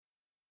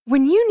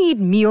When you need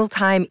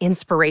mealtime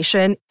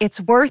inspiration,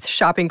 it's worth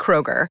shopping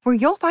Kroger, where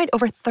you'll find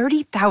over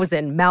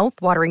 30,000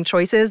 mouth-watering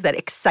choices that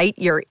excite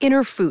your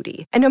inner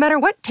foodie. And no matter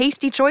what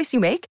tasty choice you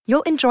make,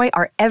 you'll enjoy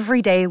our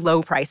everyday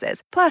low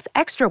prices, plus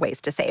extra ways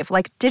to save,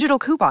 like digital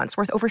coupons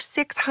worth over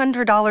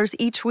 $600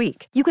 each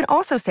week. You can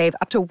also save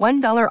up to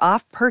 $1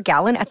 off per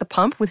gallon at the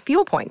pump with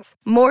fuel points.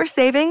 More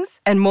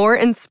savings and more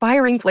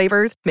inspiring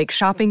flavors make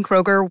shopping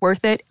Kroger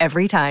worth it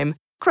every time.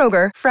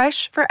 Kroger,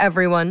 fresh for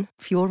everyone.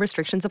 Fuel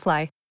restrictions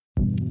apply.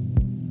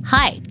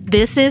 Hi,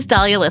 this is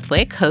Dahlia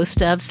Lithwick,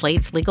 host of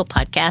Slate's legal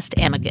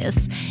podcast,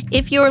 Amicus.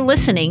 If you're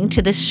listening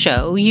to this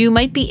show, you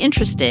might be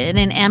interested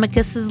in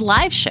Amicus's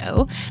live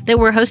show that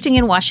we're hosting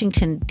in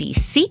Washington,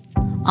 D.C.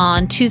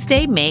 on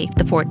Tuesday, May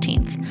the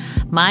 14th.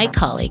 My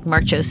colleague,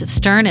 Mark Joseph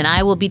Stern, and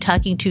I will be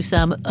talking to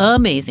some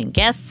amazing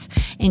guests,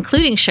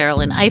 including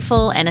Sherrilyn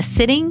Ifill and a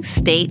sitting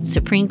state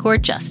Supreme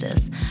Court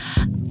justice,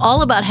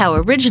 all about how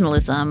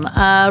originalism,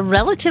 a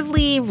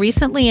relatively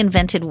recently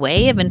invented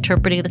way of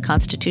interpreting the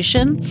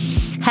Constitution,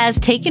 has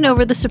taken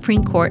over the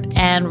Supreme Court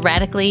and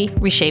radically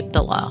reshaped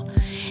the law.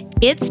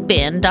 It's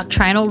been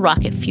doctrinal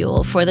rocket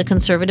fuel for the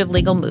conservative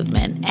legal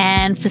movement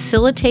and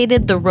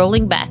facilitated the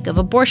rolling back of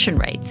abortion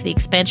rights, the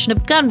expansion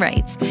of gun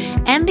rights,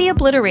 and the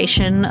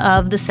obliteration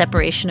of the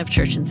separation of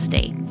church and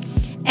state.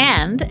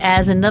 And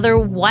as another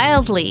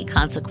wildly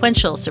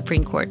consequential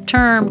Supreme Court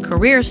term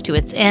careers to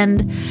its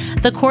end,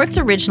 the court's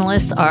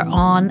originalists are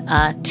on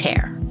a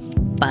tear.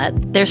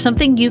 But there's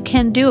something you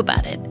can do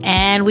about it,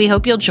 and we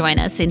hope you'll join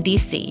us in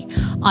D.C.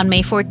 on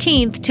May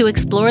 14th to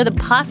explore the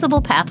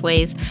possible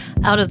pathways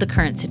out of the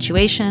current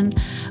situation.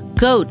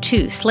 Go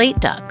to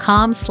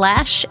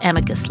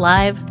slate.com/Amicus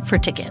Live for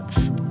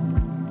tickets.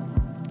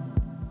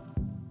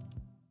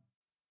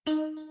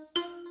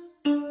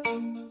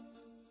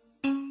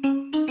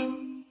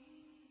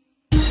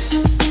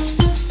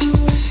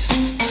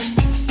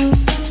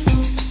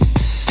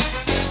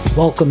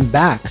 Welcome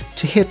back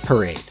to Hit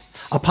Parade,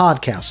 a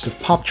podcast of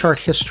pop chart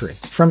history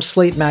from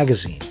Slate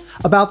Magazine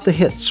about the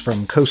hits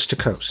from coast to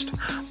coast.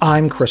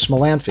 I'm Chris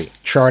Molanphy,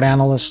 chart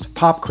analyst,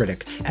 pop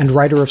critic, and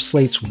writer of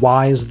Slate's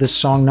Why Is This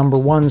Song Number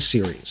One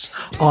series.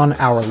 On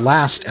our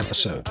last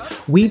episode,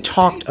 we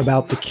talked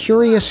about the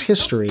curious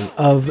history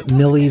of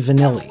Milli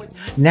Vanilli,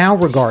 now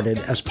regarded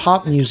as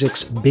pop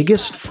music's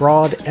biggest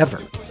fraud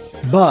ever.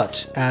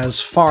 But as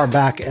far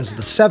back as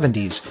the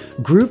 70s,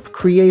 group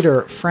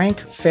creator Frank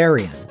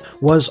Farian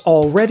was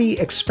already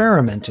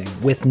experimenting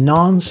with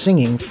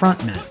non-singing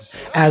frontmen,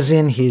 as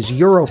in his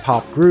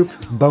Europop group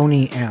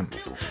Boney M.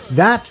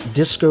 That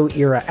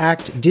disco-era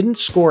act didn't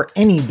score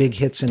any big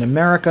hits in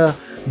America,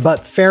 but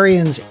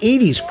Farian's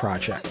 80s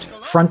project,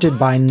 fronted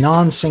by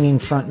non-singing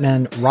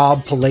frontmen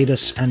Rob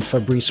Pilatus and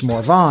Fabrice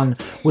Morvan,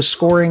 was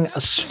scoring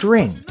a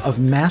string of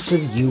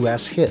massive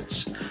US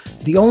hits.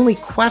 The only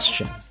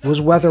question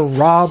was whether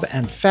Rob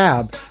and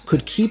Fab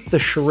could keep the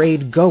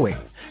charade going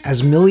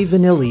as Milli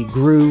Vanilli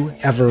grew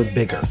ever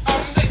bigger.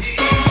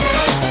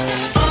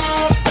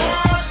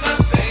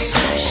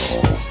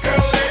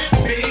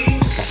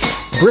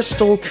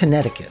 Bristol,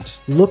 Connecticut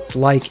looked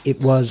like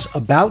it was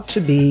about to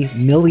be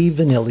Milli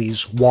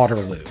Vanilli's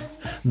Waterloo,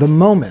 the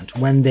moment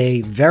when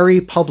they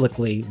very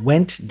publicly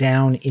went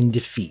down in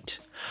defeat.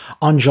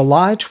 On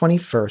July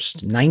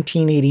 21st,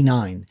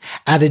 1989,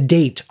 at a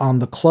date on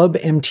the Club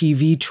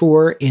MTV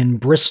tour in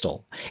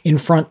Bristol, in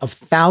front of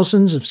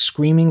thousands of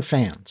screaming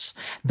fans,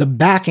 the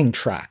backing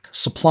track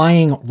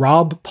supplying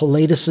Rob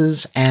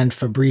Pilatus's and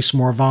Fabrice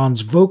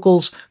Morvan's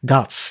vocals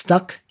got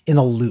stuck in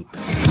a loop.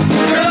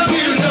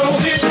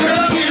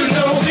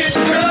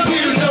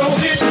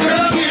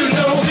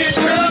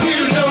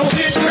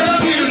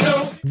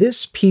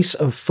 This piece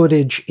of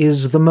footage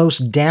is the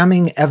most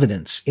damning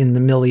evidence in the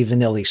Milli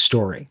Vanilli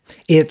story.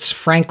 It's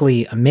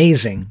frankly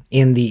amazing,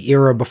 in the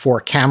era before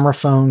camera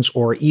phones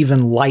or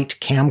even light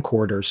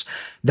camcorders,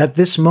 that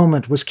this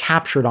moment was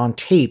captured on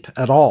tape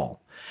at all.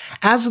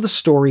 As the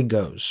story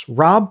goes,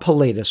 Rob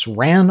Pilatus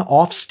ran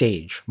off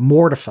stage,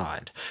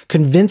 mortified,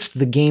 convinced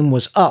the game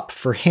was up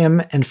for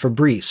him and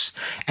Fabrice,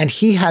 and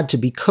he had to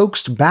be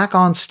coaxed back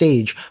on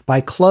stage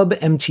by Club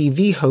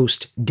MTV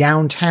host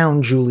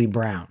Downtown Julie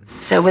Brown.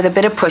 So with a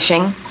bit of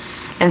pushing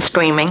and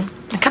screaming,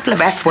 a couple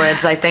of F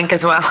words, I think,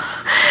 as well,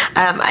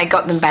 I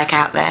got them back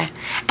out there.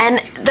 And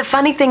the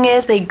funny thing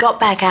is, they got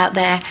back out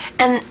there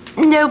and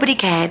nobody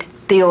cared.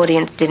 The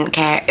audience didn't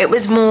care. It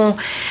was more,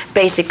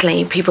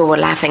 basically, people were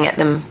laughing at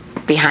them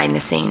behind the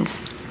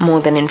scenes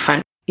more than in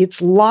front.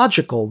 It's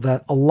logical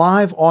that a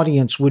live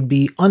audience would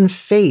be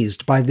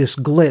unfazed by this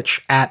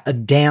glitch at a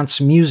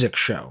dance music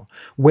show,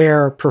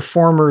 where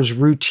performers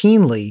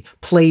routinely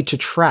play to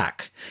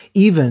track,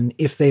 even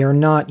if they are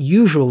not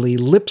usually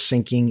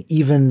lip-syncing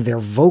even their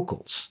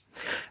vocals.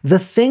 The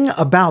thing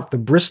about the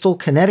Bristol,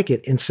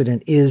 Connecticut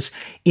incident is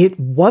it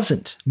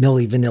wasn't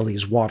Milli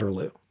Vanilli's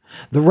Waterloo.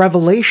 The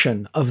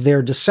revelation of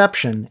their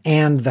deception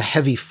and the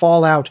heavy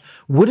fallout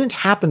wouldn't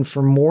happen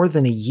for more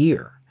than a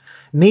year.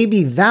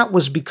 Maybe that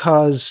was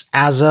because,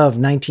 as of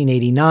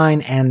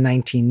 1989 and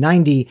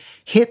 1990,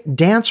 hit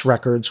dance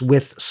records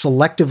with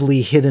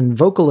selectively hidden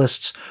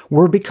vocalists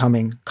were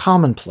becoming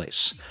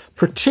commonplace,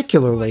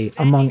 particularly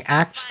among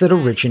acts that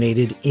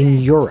originated in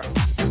Europe.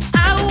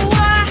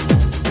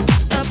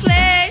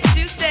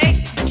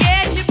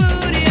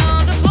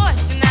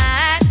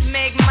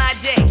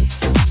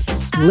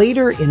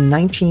 Later in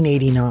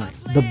 1989,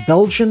 the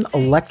Belgian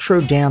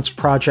electro dance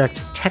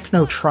project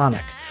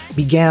Technotronic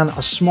began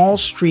a small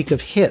streak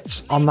of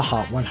hits on the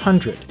Hot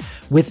 100,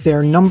 with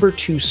their number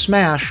 2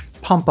 smash,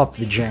 Pump Up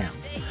the Jam.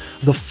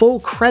 The full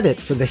credit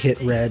for the hit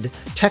read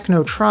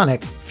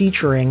Technotronic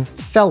featuring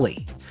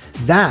Feli.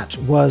 That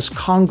was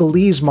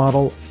Congolese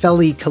model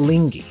Feli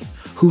Kalingi,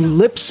 who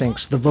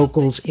lip-syncs the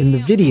vocals in the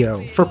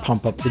video for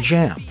Pump Up the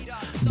Jam.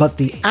 But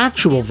the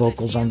actual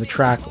vocals on the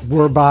track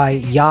were by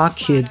Ya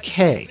Kid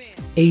K,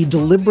 a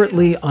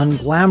deliberately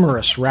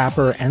unglamorous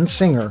rapper and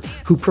singer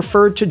who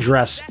preferred to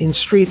dress in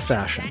street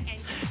fashion.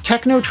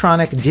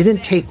 Technotronic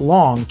didn't take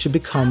long to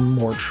become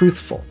more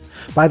truthful.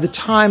 By the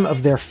time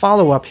of their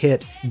follow-up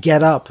hit,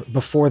 Get Up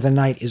Before the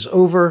Night Is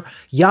Over,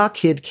 Ya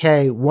Kid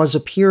K was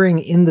appearing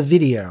in the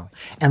video,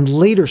 and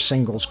later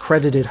singles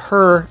credited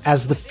her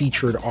as the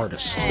featured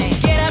artist.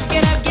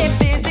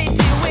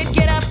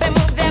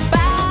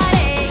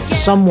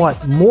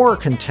 Somewhat more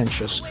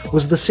contentious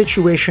was the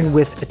situation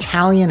with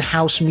Italian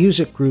house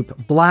music group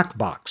Black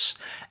Box,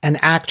 an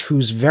act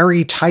whose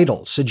very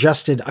title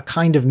suggested a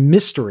kind of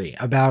mystery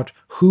about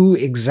who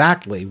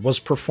exactly was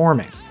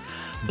performing.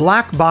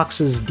 Black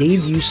Box's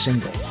debut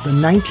single, the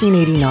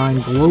 1989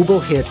 global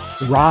hit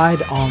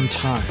Ride on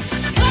Time,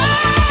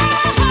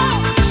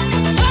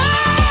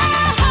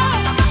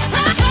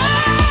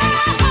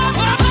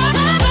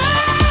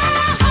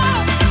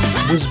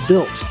 was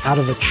built out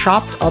of a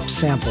chopped-up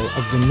sample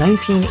of the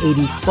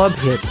 1980 club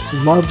hit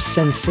Love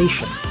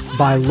Sensation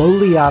by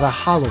Loliata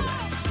Holloway.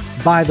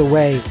 By the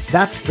way,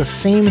 that's the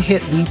same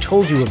hit we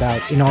told you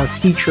about in our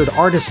Featured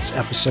Artists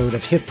episode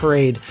of Hit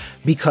Parade,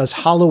 because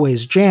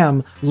Holloway's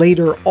jam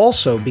later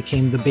also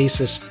became the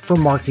basis for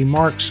Marky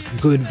Mark's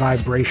Good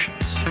Vibrations.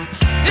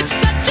 It's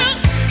such a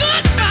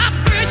good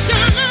vibration,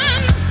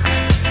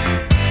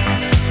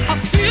 a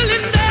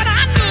feeling that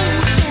I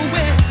know so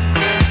well.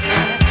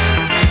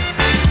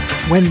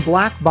 When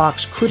Black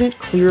Box couldn't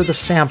clear the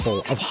sample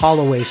of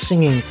Holloway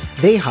singing,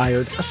 they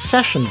hired a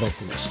session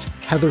vocalist,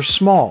 Heather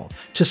Small,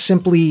 to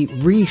simply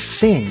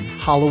re-sing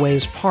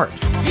Holloway's part.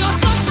 You're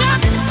such a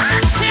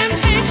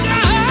temptation.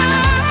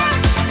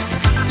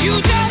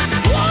 You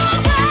just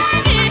walk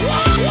right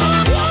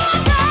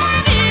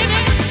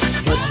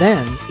in. But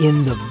then,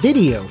 in the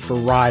video for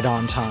Ride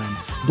on Time,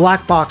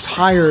 Black Box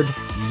hired,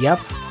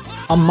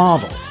 a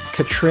model,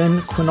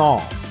 Katrin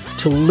Quinal,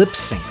 to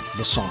lip-sync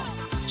the song.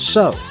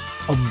 So,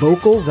 a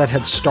vocal that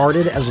had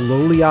started as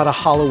Loliata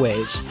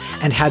Holloway's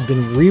and had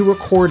been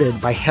re-recorded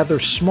by Heather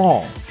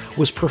Small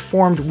was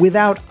performed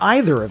without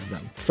either of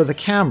them for the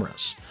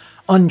cameras.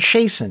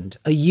 Unchastened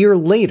a year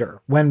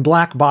later, when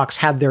Black Box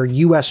had their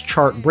US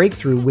chart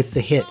breakthrough with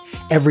the hit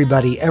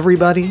Everybody,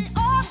 Everybody,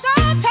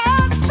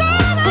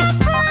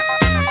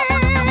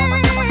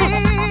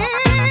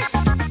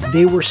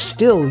 they were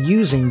still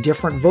using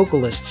different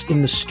vocalists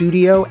in the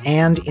studio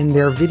and in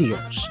their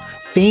videos.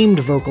 Famed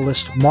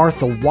vocalist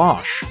Martha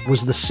Wash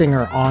was the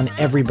singer on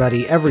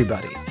Everybody,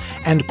 Everybody,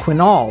 and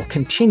Quinal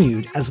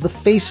continued as the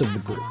face of the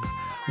group.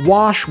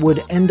 Wash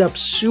would end up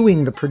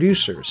suing the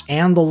producers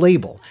and the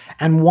label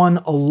and won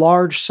a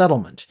large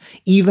settlement,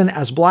 even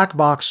as Black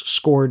Box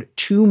scored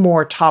 2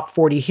 more top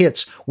 40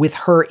 hits with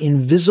her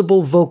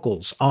invisible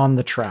vocals on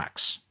the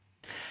tracks.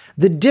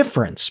 The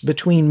difference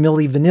between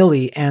Milli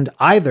Vanilli and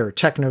either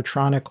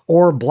Technotronic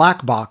or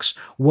Black Box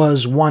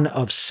was one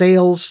of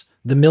sales —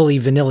 the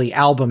Milli Vanilli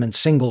album and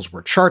singles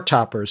were chart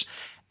toppers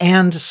 —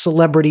 and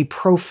celebrity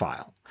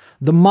profile.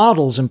 The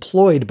models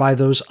employed by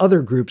those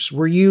other groups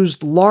were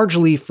used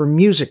largely for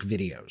music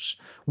videos,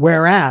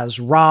 whereas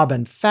Rob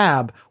and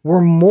Fab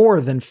were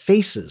more than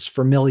faces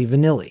for Milli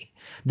Vanilli.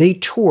 They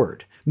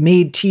toured,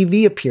 made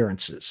TV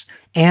appearances,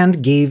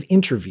 and gave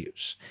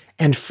interviews.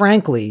 And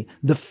frankly,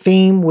 the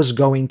fame was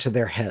going to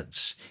their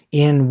heads.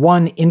 In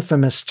one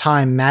infamous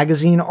Time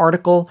magazine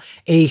article,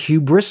 a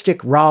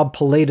hubristic Rob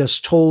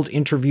Pilatus told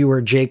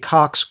interviewer Jay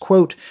Cox,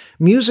 quote,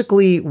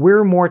 "Musically,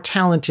 we're more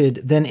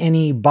talented than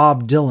any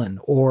Bob Dylan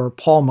or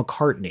Paul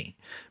McCartney.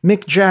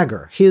 Mick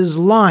Jagger, his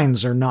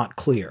lines are not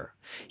clear.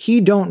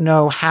 He don't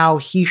know how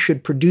he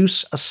should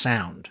produce a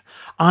sound.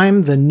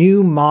 I'm the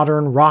new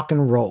modern rock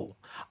and roll.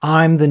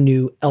 I'm the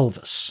new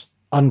Elvis,"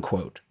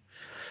 unquote.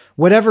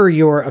 Whatever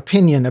your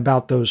opinion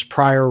about those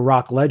prior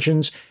rock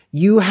legends,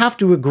 you have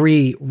to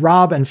agree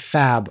Rob and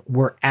Fab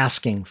were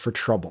asking for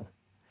trouble.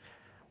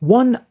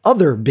 One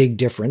other big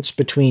difference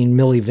between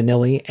Milli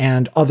Vanilli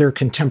and other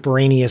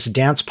contemporaneous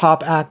dance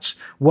pop acts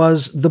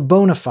was the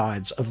bona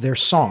fides of their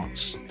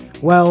songs.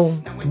 Well,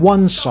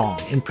 one song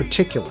in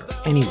particular,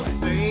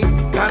 anyway.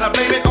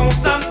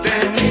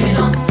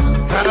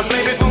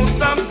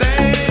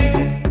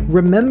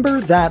 Remember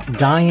that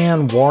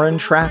Diane Warren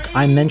track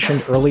I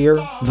mentioned earlier?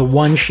 The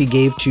one she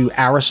gave to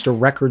Arista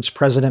Records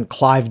president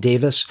Clive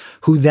Davis,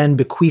 who then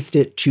bequeathed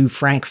it to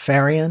Frank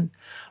Farian?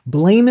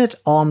 Blame It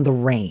on the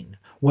Rain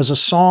was a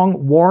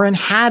song Warren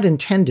had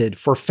intended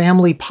for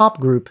family pop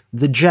group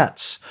The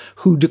Jets,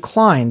 who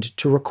declined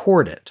to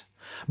record it.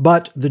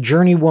 But the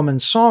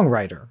journeywoman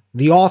songwriter,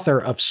 the author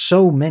of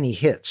so many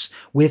hits,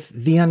 with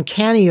the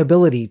uncanny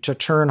ability to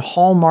turn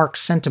Hallmark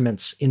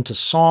sentiments into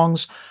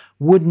songs,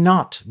 would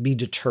not be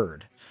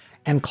deterred.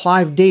 And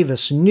Clive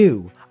Davis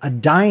knew a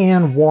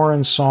Diane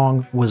Warren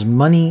song was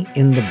money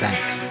in the bank.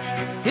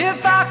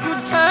 If I could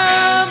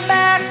turn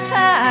back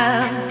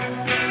time,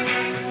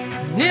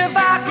 if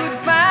I could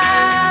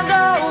find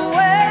a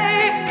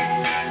way.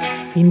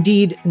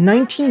 Indeed,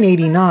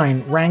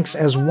 1989 ranks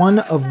as one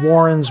of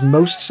Warren's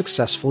most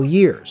successful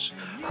years.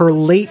 Her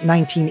late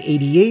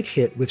 1988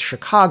 hit with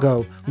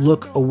Chicago,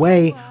 Look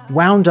Away,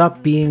 wound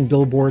up being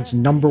Billboard's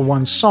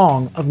 #1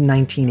 song of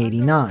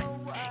 1989.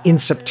 In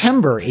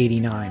September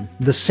 '89,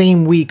 the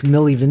same week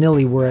Milli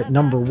Vanilli were at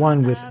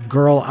 #1 with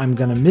Girl, I'm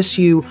Gonna Miss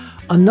You,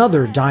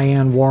 another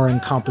Diane Warren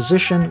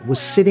composition was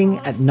sitting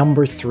at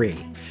 #3,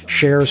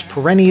 Cher's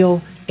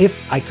perennial If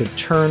I Could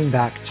Turn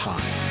Back Time.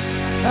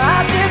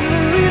 I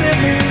didn't really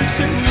mean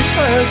to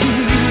hurt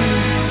you.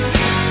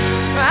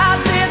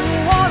 I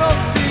didn't want to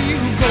see you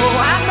go.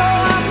 I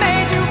know I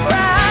made you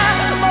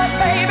cry, but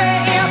baby,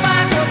 if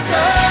I could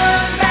turn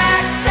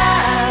back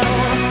time.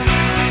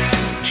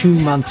 2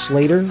 months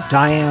later,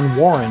 Diane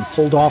Warren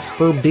pulled off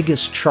her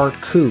biggest chart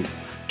coup,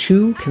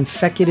 2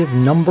 consecutive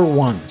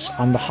 #1s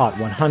on the Hot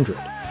 100.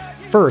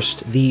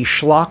 First, the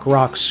schlock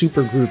rock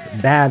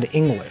supergroup Bad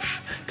English,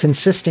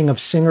 consisting of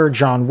singer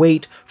John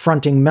Waite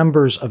fronting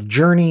members of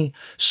Journey,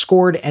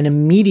 scored an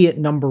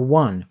immediate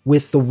 #1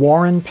 with the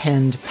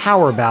Warren-penned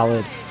power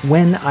ballad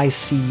When I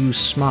See You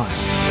Smile.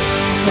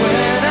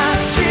 When I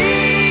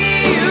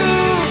see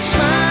you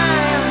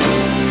smile,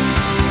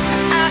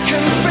 I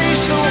can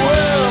face the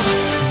world.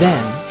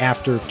 Then,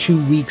 after 2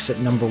 weeks at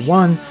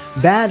 #1,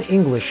 Bad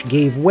English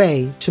gave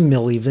way to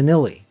Milli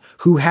Vanilli,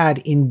 who had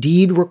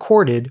indeed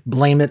recorded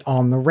Blame It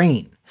on the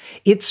Rain.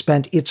 It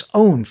spent its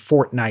own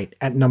fortnight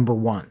at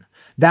 #1.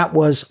 That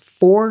was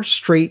 4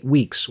 straight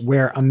weeks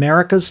where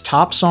America's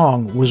top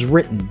song was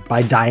written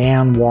by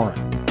Diane Warren.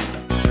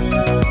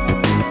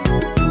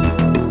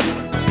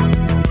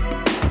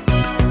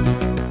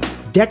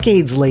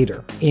 Decades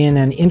later, in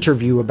an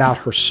interview about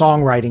her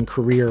songwriting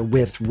career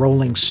with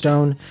Rolling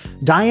Stone,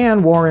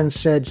 Diane Warren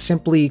said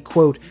simply,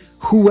 quote,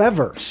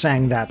 "Whoever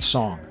sang that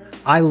song,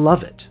 I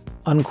love it,"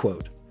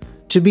 unquote.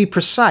 To be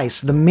precise,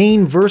 the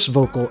main verse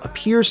vocal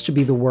appears to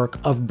be the work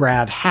of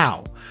Brad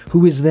Howe,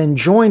 who is then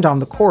joined on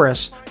the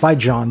chorus by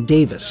John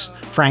Davis,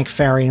 Frank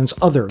Farian's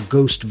other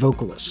ghost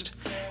vocalist.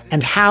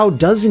 And Howe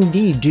does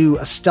indeed do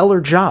a stellar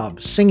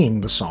job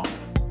singing the song.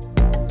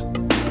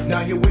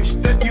 Now you wish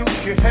that you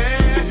should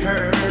have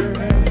her,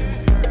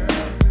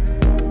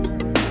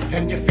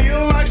 and you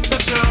feel like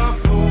such a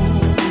fool,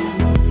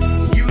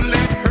 you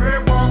let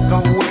her walk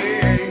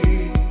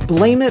away.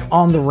 Blame It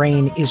on the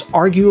Rain is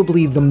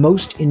arguably the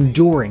most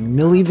enduring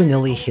Milli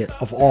Vanilli hit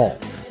of all,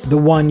 the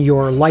one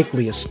you're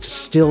likeliest to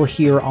still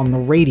hear on the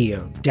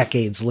radio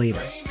decades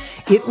later.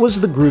 It was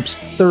the group's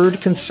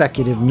 3rd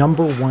consecutive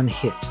 #1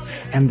 hit,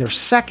 and their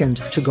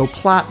 2nd to go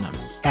platinum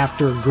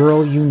after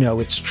Girl You Know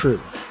It's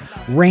True.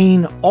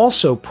 Rain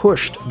also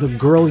pushed the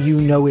Girl You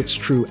Know It's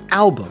True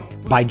album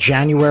by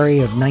January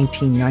of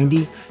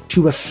 1990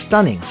 to a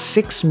stunning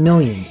 6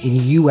 million in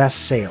US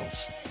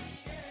sales.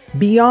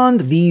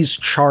 Beyond these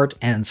chart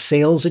and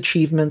sales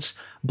achievements,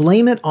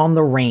 Blame It on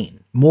the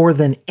Rain, more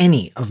than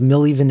any of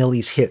Milli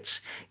Vanilli's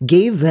hits,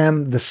 gave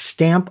them the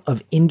stamp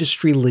of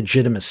industry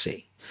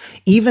legitimacy.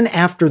 Even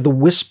after the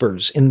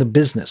whispers in the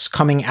business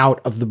coming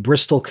out of the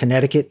Bristol,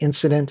 Connecticut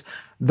incident,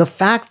 the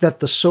fact that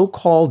the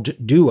so-called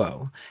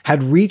duo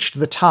had reached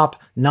the top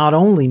not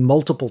only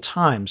multiple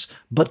times,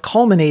 but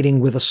culminating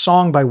with a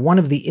song by one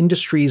of the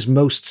industry's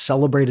most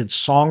celebrated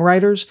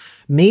songwriters,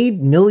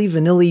 made Milli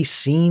Vanilli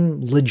seem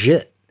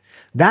legit.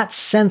 That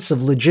sense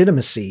of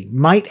legitimacy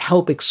might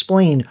help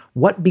explain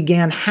what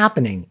began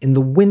happening in the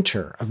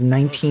winter of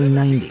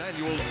 1990.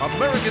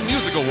 American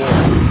Music Award.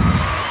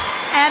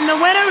 And the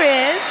winner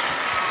is...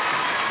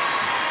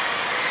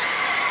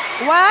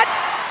 what?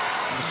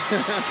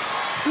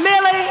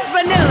 Milli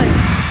Vanilli.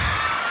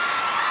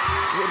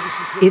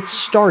 It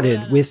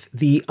started with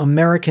the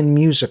American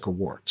Music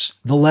Awards,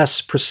 the less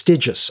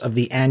prestigious of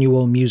the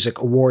annual music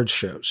awards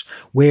shows,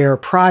 where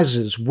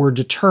prizes were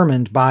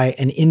determined by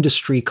an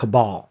industry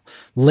cabal.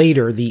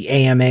 Later, the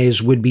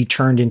AMAs would be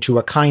turned into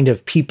a kind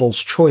of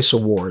People's Choice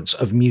Awards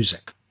of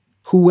music.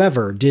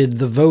 Whoever did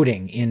the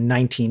voting in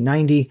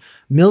 1990,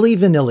 Milli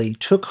Vanilli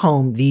took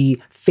home the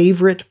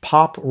Favorite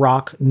Pop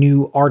Rock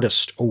New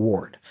Artist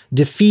Award,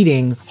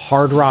 defeating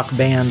hard rock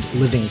band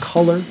Living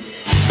Colour,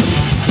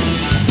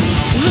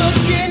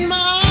 Look in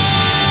my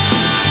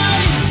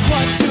eyes,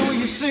 what do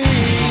you see?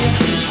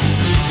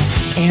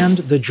 and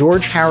the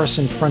George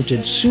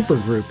Harrison-fronted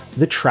supergroup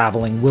The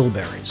Traveling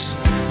Wilburys.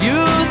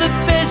 You're the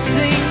best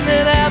thing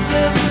that I've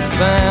ever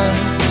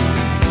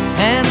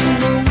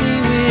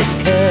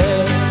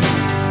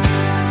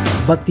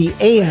But the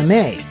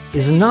AMA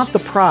is not the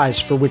prize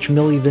for which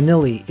Milli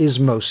Vanilli is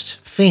most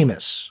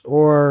famous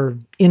or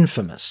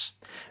infamous.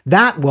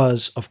 That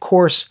was, of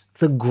course,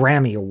 the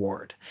Grammy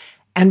Award.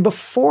 And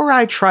before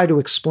I try to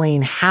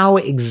explain how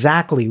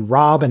exactly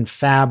Rob and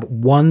Fab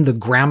won the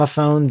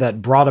gramophone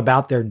that brought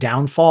about their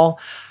downfall,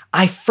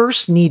 I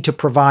first need to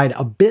provide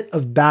a bit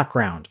of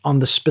background on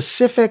the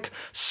specific,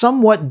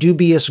 somewhat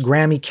dubious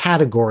Grammy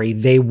category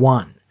they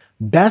won: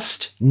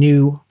 Best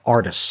New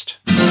Artist.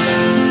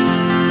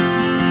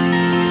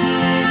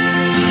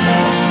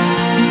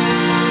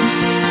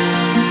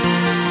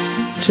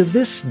 To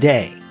this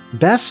day,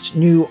 Best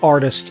New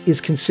Artist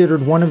is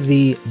considered one of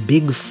the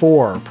Big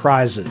Four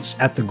prizes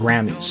at the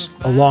Grammys,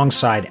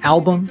 alongside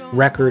Album,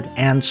 Record,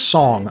 and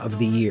Song of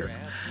the Year.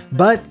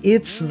 But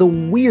it's the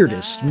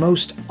weirdest,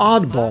 most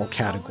oddball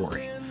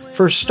category.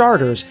 For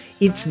starters,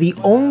 it's the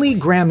only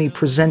Grammy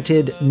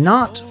presented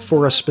not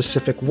for a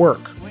specific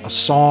work, a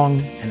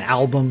song, an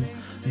album,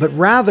 but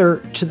rather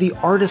to the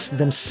artists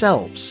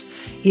themselves.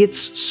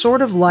 It's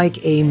sort of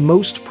like a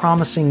Most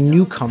Promising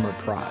Newcomer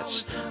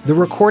prize, the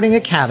Recording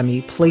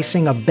Academy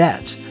placing a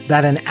bet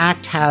that an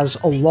act has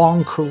a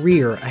long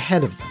career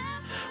ahead of them,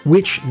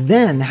 which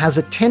then has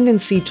a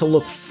tendency to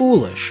look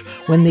foolish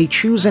when they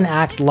choose an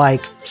act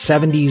like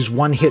 70s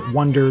one-hit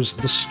wonders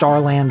The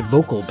Starland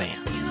Vocal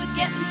Band. He was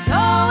getting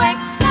so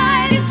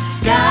excited,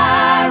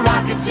 sky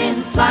rockets in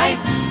flight,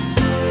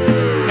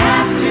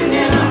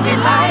 afternoon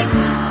delight.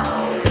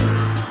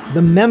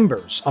 The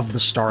members of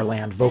the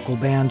Starland Vocal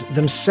Band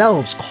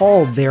themselves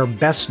called their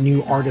Best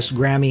New Artist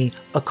Grammy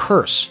a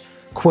curse.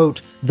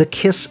 Quote, "the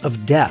kiss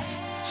of death,"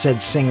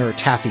 said singer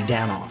Taffy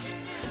Danoff.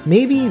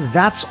 Maybe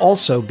that's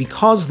also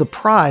because the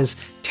prize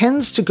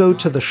tends to go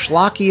to the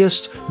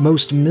schlockiest,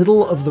 most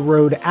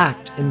middle-of-the-road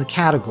act in the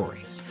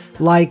category.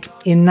 Like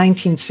in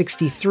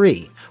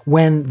 1963,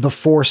 when The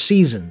Four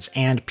Seasons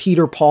and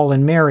Peter, Paul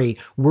and Mary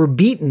were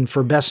beaten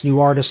for Best New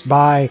Artist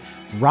by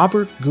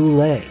Robert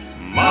Goulet.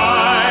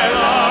 My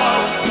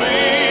love,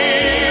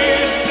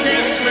 please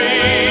kiss me.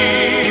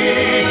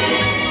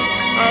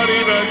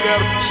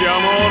 Arrivederci,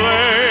 amore.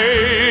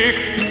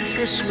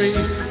 Kiss me.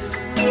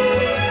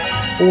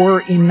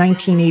 Or in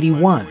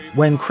 1981,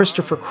 when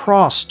Christopher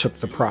Cross took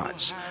the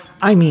prize.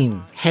 I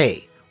mean,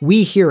 hey,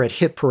 we here at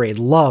Hit Parade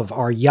love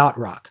our yacht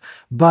rock,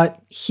 but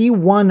he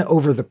won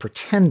over the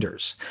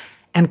Pretenders.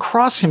 And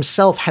Cross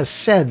himself has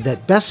said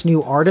that Best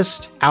New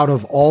Artist, out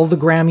of all the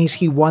Grammys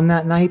he won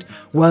that night,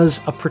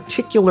 was a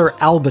particular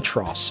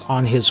albatross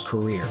on his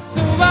career.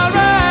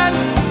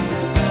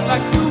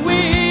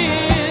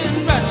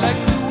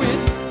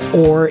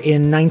 Or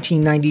in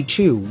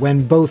 1992,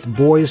 when both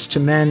Boyz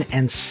II Men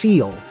and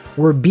Seal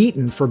were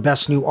beaten for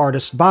Best New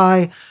Artist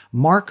by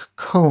Mark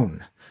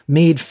Cohn,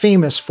 made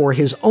famous for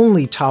his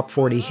only top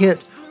 40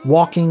 hit,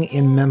 Walking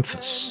in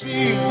Memphis.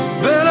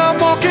 Then I'm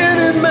walking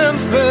in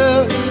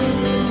Memphis,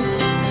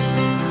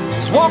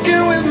 just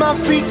walking with my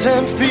feet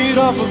 10 feet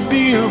off a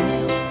beam.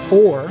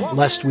 Or,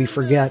 lest we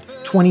forget,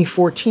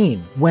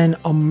 2014, when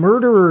a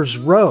murderer's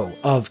row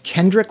of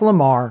Kendrick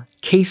Lamar,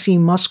 Casey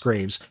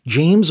Musgraves,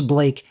 James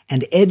Blake,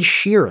 and Ed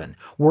Sheeran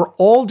were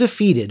all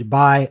defeated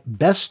by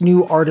Best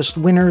New Artist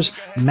winners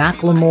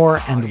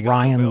Macklemore and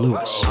Ryan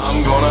Lewis.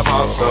 I'm gonna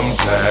pop some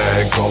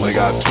tags, only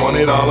got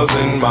 $20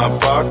 in my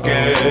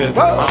pocket.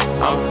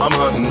 I'm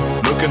hunting,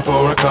 looking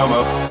for a come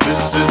up.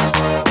 This is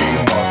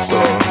being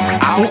awesome.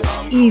 It's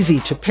easy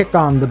to pick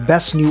on the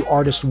Best New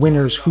Artist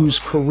winners whose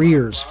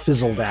careers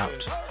fizzled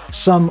out.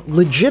 Some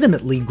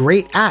legitimately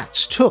great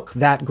acts took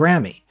that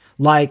Grammy,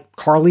 like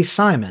Carly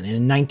Simon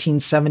in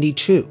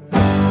 1972.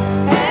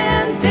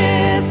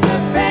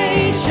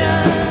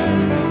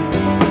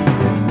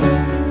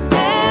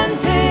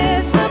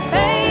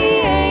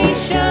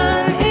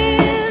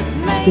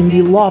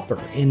 Cyndi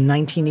Lauper in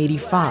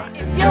 1985.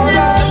 If you're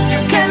lost,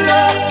 you can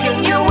look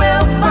and you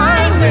will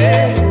find me.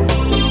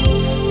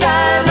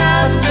 Time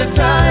after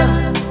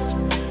time.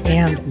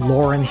 And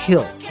Lauryn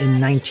Hill in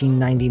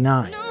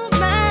 1999. No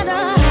matter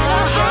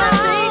how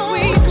big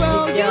we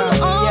grow, you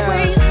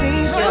always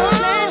seem to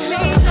let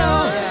me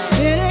know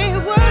it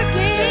ain't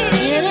working,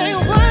 it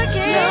ain't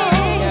working,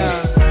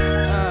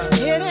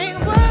 it ain't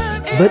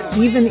working. But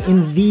even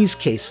in these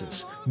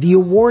cases, the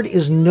award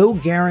is no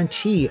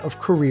guarantee of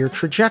career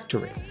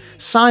trajectory.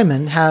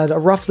 Simon had a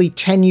roughly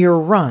 10-year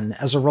run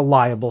as a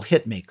reliable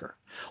hitmaker.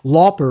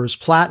 Lauper's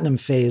platinum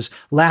phase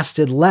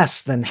lasted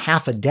less than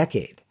half a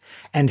decade.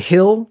 And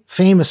Hill,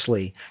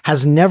 famously,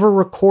 has never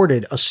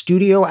recorded a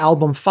studio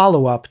album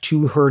follow-up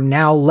to her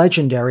now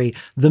legendary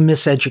The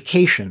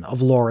Miseducation of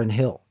Lauryn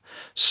Hill.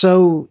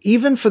 So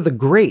even for the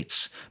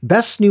greats,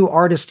 Best New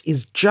Artist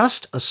is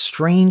just a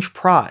strange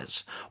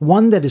prize,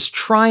 one that is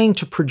trying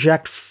to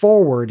project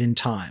forward in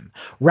time,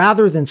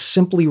 rather than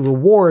simply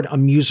reward a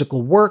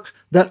musical work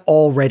that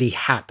already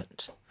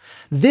happened.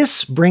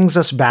 This brings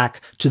us back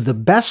to the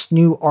Best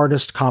New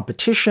Artist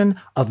competition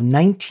of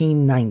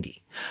 1990.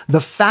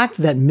 The fact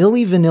that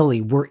Milli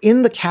Vanilli were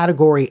in the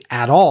category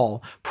at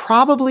all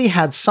probably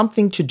had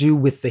something to do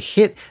with the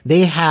hit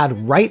they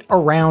had right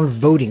around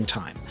voting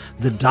time,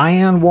 the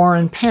Diane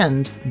Warren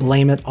penned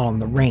Blame It on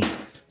the Rain.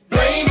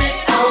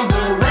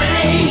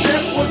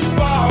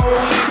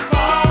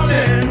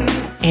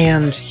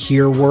 And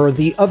here were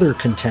the other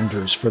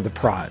contenders for the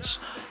prize.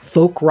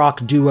 Folk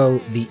rock duo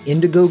The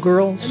Indigo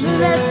Girls,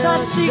 Unless I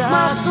seek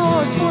my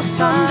source for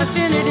some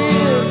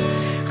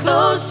definitive,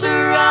 closer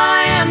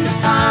I am to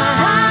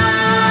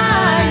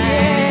find,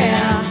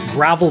 yeah.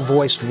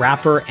 gravel-voiced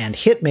rapper and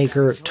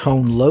hitmaker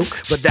Tone Loc,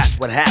 But that's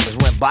what happens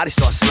when bodies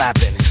start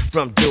slapping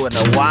from doing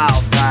the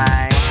wild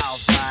thing.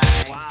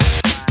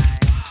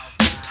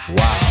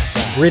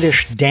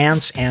 British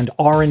dance and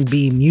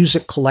R&B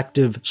music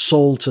collective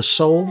Soul to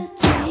Soul,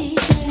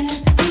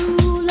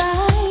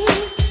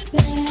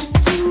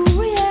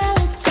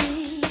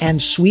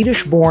 and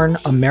Swedish-born,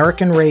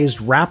 American-raised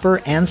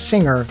rapper and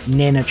singer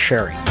Neneh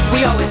Cherry.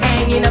 We always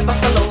hang in a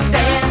buffalo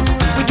stance.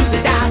 We do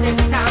the dial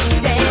every time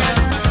we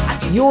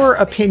dance. Your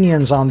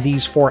opinions on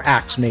these four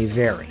acts may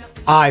vary.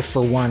 I,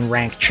 for one,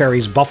 rank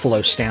Cherry's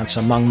Buffalo Stance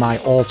among my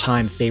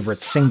all-time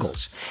favorite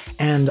singles,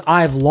 and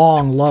I've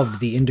long loved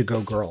the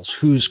Indigo Girls,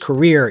 whose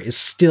career is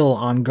still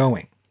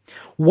ongoing.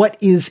 What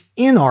is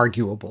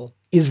inarguable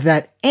is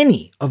that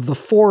any of the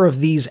four of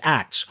these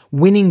acts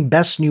winning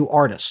Best New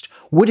Artist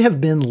would have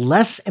been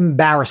less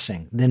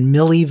embarrassing than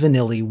Milli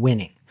Vanilli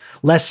winning,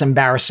 less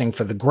embarrassing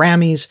for the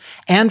Grammys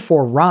and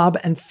for Rob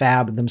and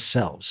Fab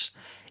themselves.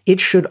 It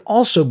should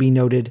also be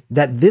noted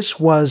that this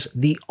was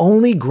the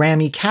only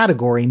Grammy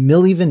category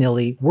Milli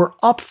Vanilli were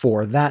up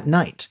for that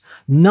night.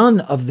 None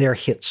of their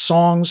hit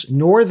songs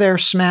nor their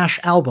smash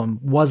album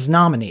was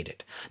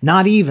nominated,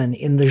 not even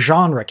in the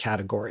genre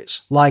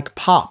categories like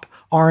pop,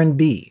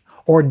 R&B,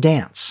 or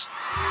dance.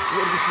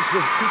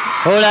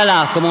 Oh là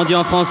là, comme on dit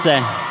en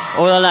français.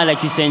 Oh là là,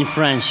 like you say in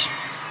French.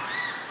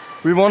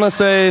 We want to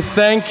say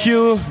thank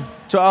you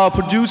to our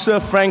producer,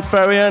 Frank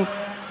Farian,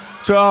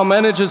 to our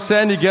manager,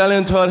 Sandy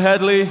Gallion, Todd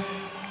Hadley,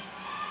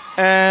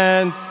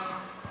 and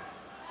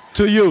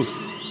to you.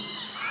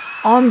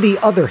 On the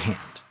other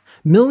hand,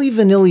 Milli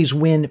Vanilli's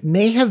win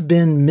may have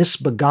been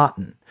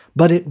misbegotten,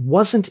 but it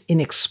wasn't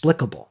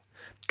inexplicable.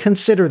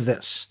 Consider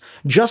this.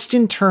 Just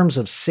in terms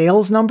of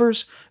sales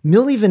numbers,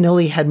 Milli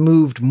Vanilli had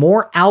moved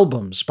more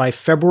albums by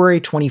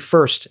February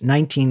 21st,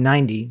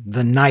 1990,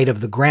 the night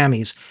of the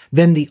Grammys,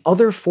 than the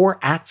other four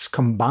acts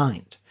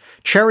combined.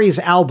 Cherry's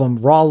album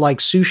Raw Like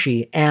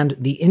Sushi and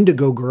the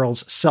Indigo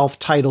Girls'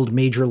 self-titled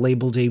major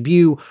label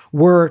debut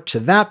were, to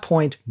that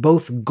point,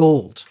 both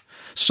gold.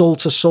 Soul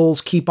to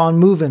Soul's Keep On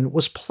Movin'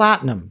 was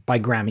platinum by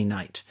Grammy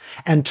night,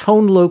 and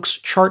Tone Loc's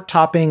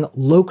chart-topping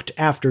Loked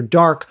After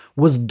Dark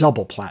was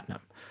double platinum.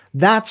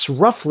 That's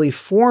roughly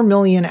 4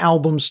 million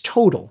albums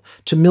total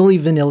to Milli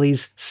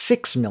Vanilli's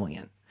 6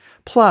 million.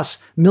 Plus,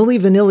 Milli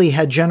Vanilli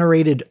had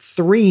generated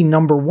 3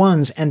 number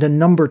ones and a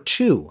number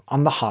 2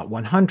 on the Hot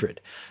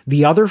 100.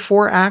 The other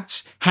four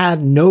acts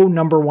had no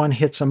number one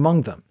hits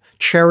among them.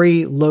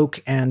 Cherry,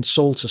 Loc, and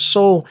Soul to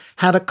Soul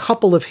had a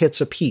couple of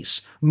hits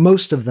apiece,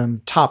 most of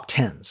them top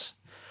 10s.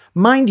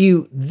 Mind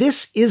you,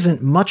 this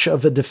isn't much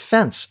of a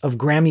defense of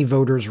Grammy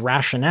voters'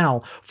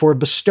 rationale for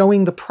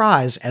bestowing the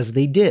prize as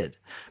they did.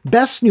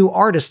 Best New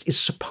Artist is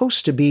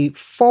supposed to be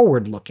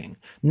forward-looking,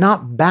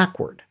 not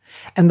backward.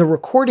 And the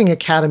Recording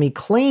Academy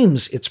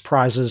claims its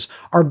prizes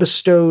are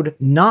bestowed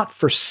not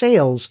for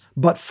sales,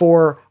 but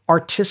for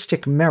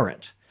artistic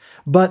merit.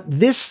 But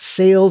this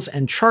sales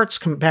and charts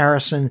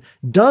comparison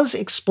does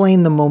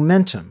explain the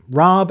momentum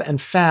Rob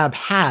and Fab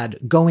had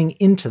going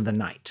into the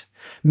night.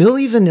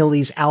 Milli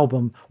Vanilli's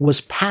album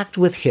was packed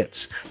with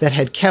hits that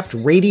had kept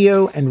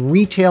radio and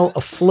retail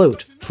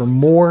afloat for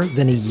more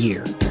than a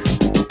year.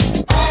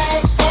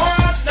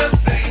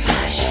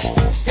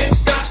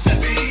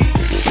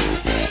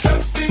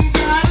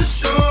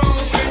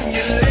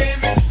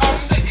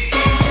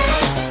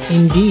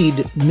 Indeed,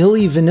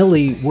 Milli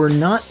Vanilli were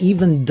not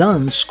even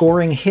done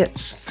scoring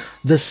hits.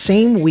 The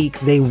same week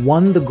they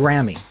won the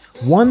Grammy,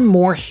 one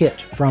more hit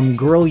from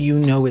Girl You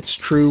Know It's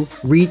True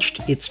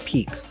reached its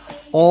peak.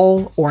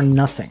 All or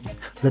Nothing,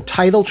 the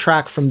title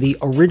track from the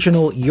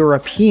original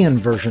European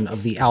version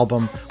of the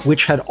album,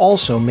 which had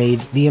also made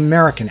the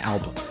American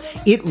album.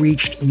 It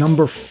reached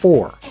number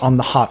 4 on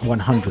the Hot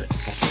 100.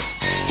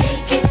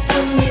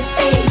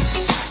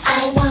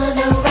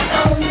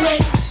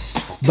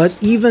 But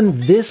even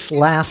this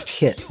last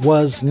hit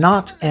was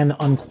not an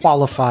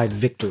unqualified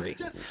victory.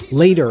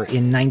 Later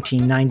in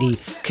 1990,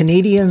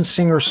 Canadian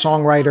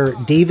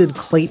singer-songwriter David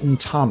Clayton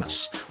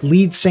Thomas,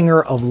 lead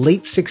singer of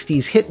late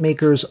 60s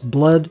hitmakers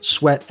Blood,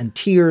 Sweat and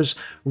Tears,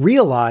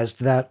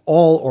 realized that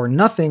All or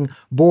Nothing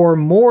bore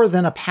more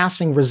than a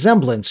passing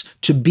resemblance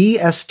to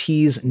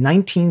BST's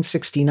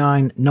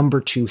 1969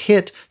 number 2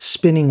 hit,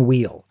 Spinning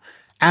Wheel.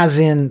 As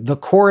in, the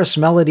chorus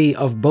melody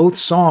of both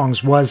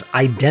songs was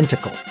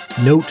identical,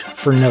 note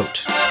for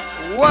note.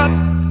 What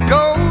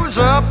goes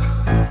up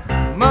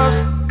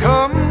must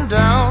come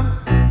down.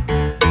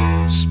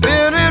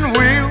 Spinning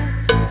wheel,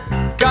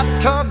 got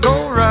to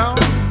go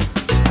round.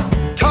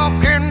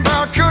 Talking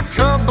about your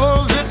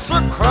troubles, it's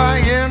a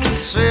crying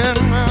sin.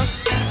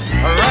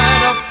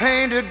 Ride a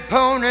painted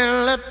pony,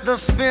 let the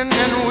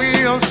spinning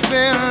wheel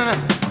spin.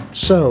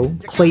 So,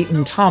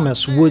 Clayton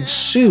Thomas would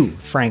sue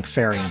Frank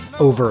Farian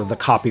over the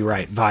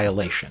copyright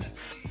violation.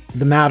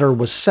 the matter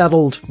was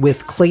settled,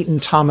 with Clayton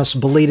Thomas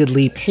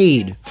belatedly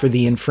paid for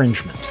the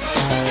infringement.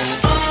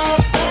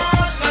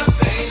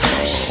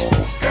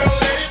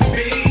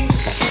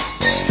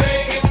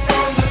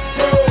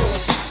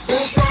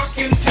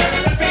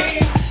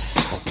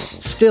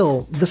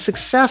 Still, the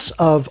success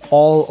of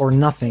All or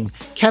Nothing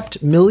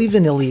kept Milli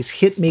Vanilli's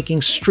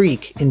hit-making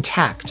streak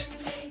intact.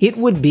 It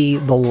would be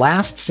the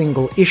last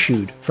single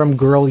issued from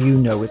Girl You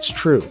Know It's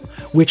True,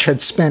 which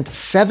had spent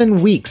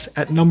 7 weeks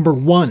at number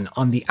 1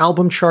 on the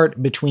album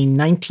chart between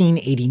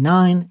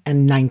 1989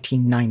 and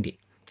 1990.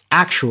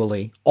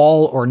 Actually,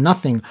 All or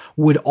Nothing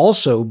would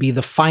also be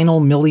the final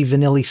Milli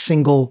Vanilli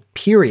single,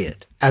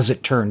 period, as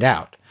it turned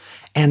out.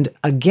 And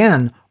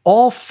again,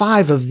 all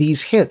 5 of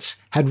these hits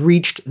had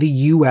reached the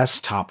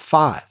US top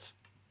 5.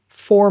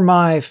 For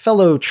my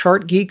fellow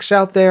chart geeks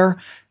out there,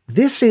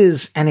 this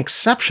is an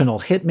exceptional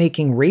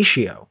hit-making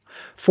ratio.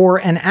 For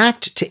an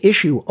act to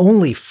issue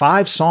only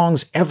 5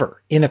 songs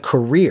ever in a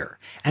career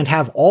and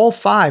have all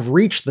 5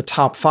 reach the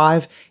top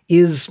 5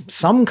 is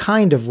some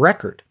kind of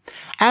record.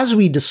 As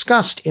we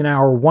discussed in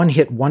our One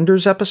Hit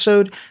Wonders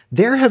episode,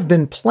 there have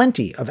been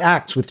plenty of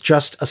acts with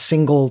just a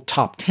single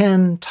top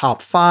 10,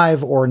 top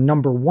 5, or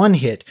number 1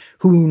 hit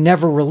who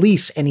never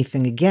release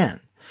anything again.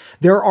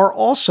 There are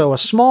also a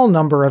small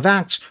number of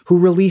acts who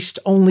released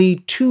only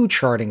 2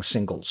 charting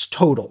singles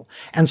total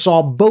and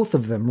saw both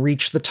of them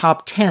reach the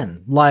top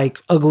 10, like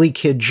Ugly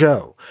Kid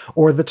Joe,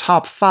 or the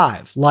top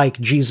 5,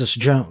 like Jesus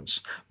Jones.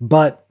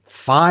 But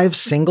 5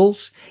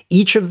 singles,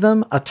 each of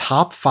them a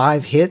top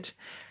 5 hit?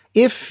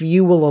 If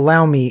you will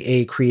allow me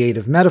a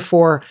creative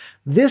metaphor,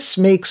 this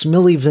makes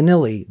Milli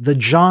Vanilli the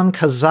John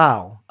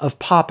Cazale of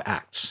pop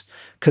acts.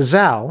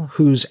 Cazale,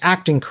 whose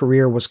acting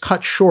career was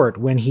cut short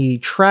when he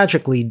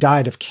tragically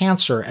died of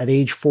cancer at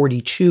age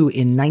 42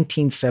 in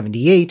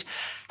 1978,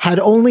 had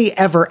only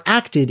ever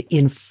acted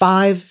in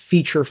 5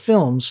 feature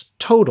films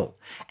total,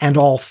 and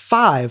all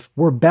 5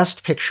 were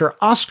Best Picture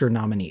Oscar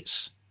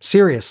nominees.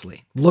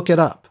 Seriously, look it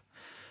up.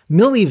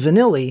 Milli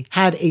Vanilli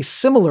had a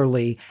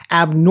similarly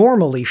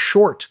abnormally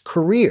short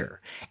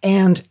career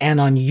and an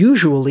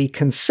unusually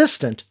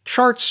consistent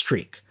chart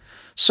streak.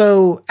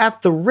 So,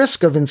 at the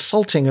risk of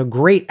insulting a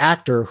great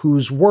actor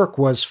whose work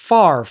was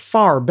far,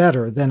 far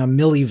better than a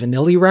Milli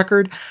Vanilli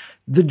record,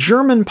 the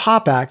German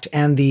pop act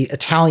and the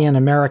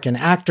Italian-American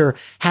actor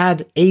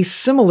had a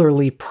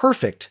similarly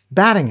perfect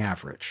batting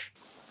average.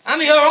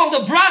 I'm your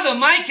older brother,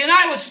 Mike, and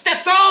I was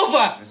stepped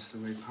over. That's the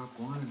way Pop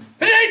wanted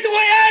It it. ain't the way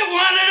I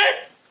wanted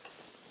it.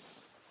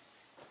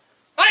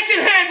 I can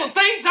handle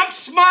things. I'm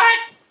smart.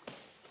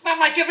 Not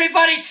like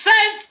everybody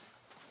says.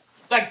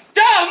 Like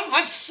dumb,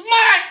 I'm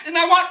smart, and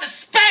I want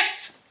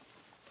respect.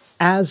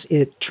 As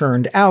it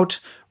turned out,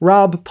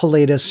 Rob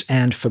Pilatus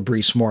and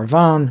Fabrice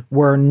Morvan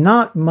were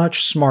not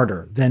much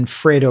smarter than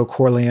Fredo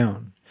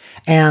Corleone.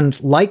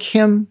 And like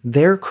him,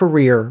 their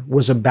career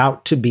was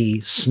about to be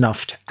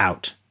snuffed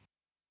out.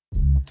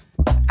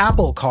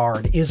 Apple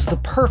Card is the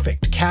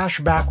perfect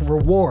cashback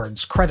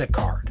rewards credit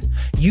card.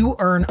 You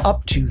earn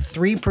up to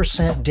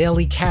 3%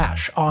 daily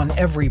cash on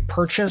every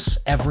purchase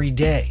every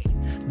day.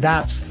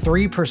 That's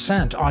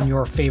 3% on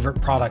your favorite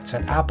products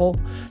at Apple,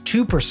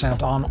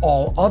 2% on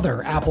all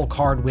other Apple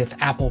Card with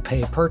Apple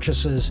Pay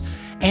purchases,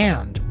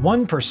 and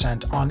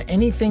 1% on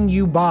anything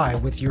you buy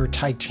with your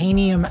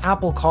titanium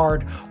Apple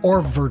Card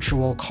or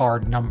virtual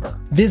card number.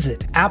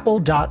 Visit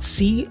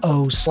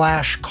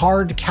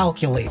apple.co/card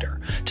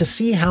calculator to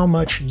see how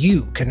much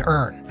you can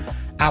earn.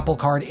 Apple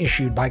Card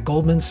issued by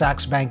Goldman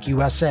Sachs Bank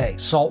USA,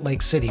 Salt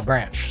Lake City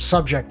branch,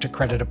 subject to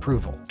credit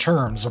approval.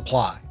 Terms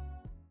apply.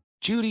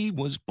 Judy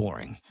was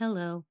boring.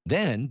 Hello.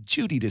 Then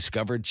Judy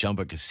discovered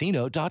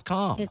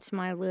ChumbaCasino.com. It's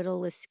my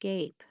little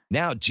escape.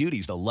 Now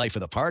Judy's the life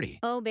of the party.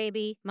 Oh,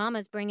 baby,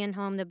 mama's bringing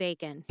home the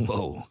bacon.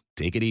 Whoa,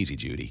 take it easy,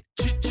 Judy.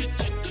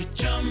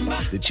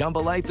 The Chumba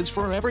life is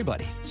for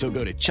everybody. So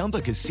go to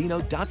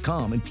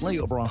ChumbaCasino.com and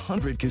play over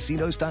 100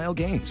 casino-style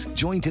games.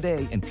 Join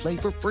today and play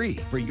for free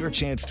for your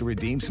chance to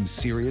redeem some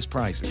serious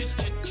prizes.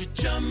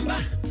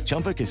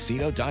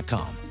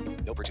 ChumbaCasino.com.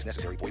 No purchase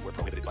necessary. Void where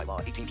prohibited by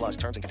law. 18+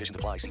 terms and conditions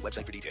apply. See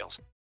website for details.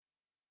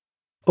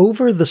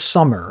 Over the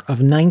summer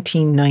of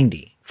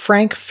 1990,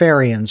 Frank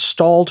Farian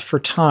stalled for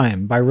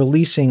time by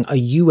releasing a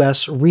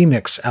US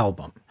remix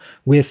album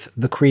with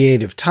the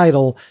creative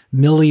title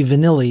Milli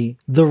Vanilli,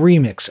 The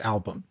Remix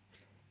Album.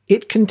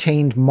 It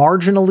contained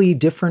marginally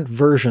different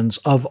versions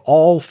of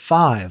all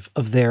 5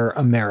 of their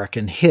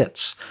American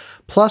hits,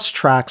 plus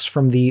tracks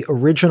from the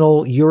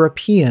original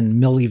European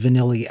Milli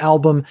Vanilli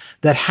album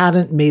that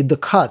hadn't made the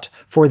cut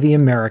for the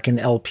American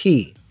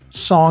LP.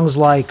 Songs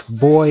like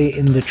Boy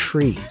in the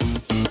Tree.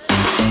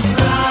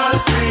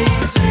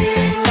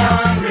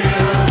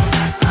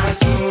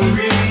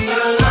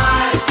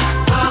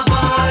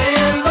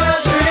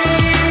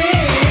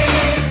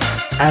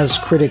 As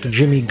critic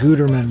Jimmy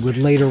Guterman would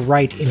later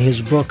write in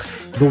his book,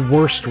 The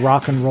Worst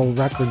Rock and Roll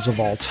Records of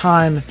All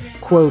Time,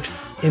 quote,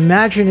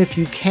 "Imagine if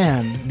you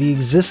can the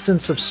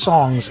existence of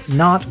songs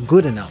not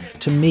good enough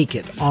to make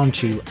it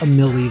onto a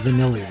Milli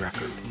Vanilli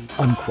record,"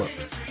 unquote.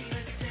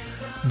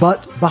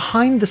 But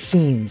behind the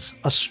scenes,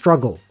 a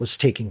struggle was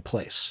taking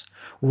place.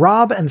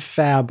 Rob and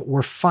Fab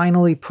were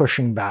finally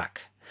pushing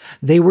back.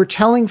 They were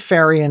telling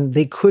Farian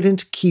they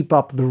couldn't keep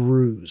up the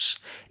ruse,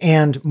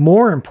 and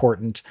more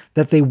important,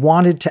 that they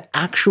wanted to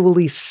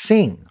actually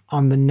sing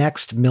on the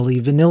next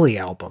Milli Vanilli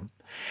album.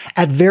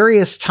 At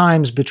various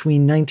times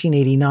between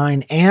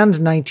 1989 and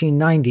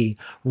 1990,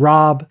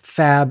 Rob,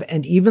 Fab,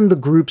 and even the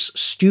group's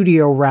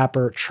studio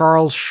rapper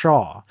Charles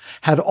Shaw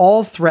had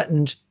all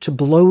threatened to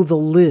blow the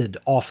lid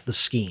off the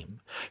scheme.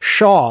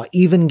 Shaw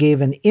even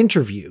gave an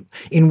interview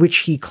in which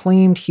he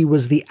claimed he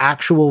was the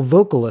actual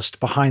vocalist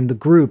behind the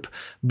group,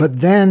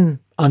 but then,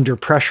 under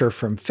pressure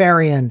from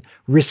Farian,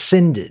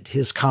 rescinded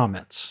his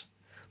comments.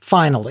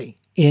 Finally,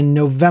 in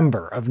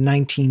November of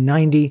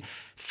 1990,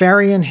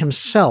 Farian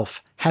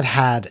himself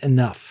had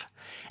enough,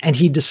 and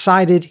he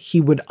decided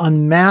he would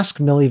unmask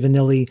Milli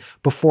Vanilli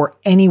before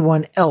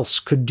anyone else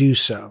could do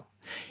so.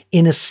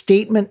 In a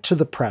statement to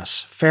the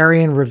press,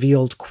 Farian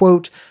revealed,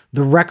 quote,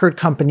 "The record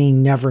company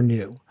never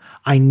knew.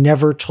 I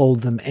never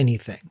told them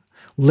anything.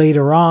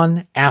 Later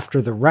on,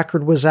 after the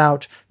record was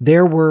out,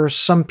 there were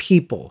some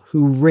people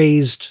who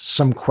raised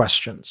some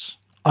questions,"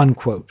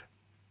 unquote.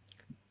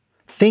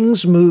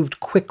 Things moved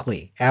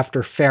quickly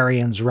after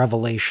Farian's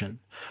revelation.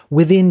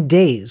 Within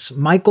days,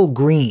 Michael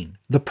Green,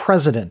 the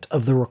president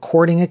of the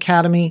Recording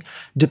Academy,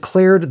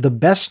 declared the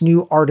Best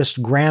New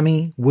Artist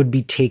Grammy would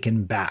be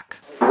taken back.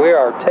 We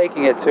are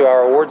taking it to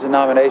our awards and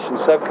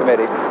nominations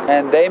subcommittee,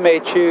 and they may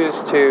choose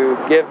to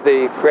give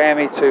the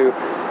Grammy to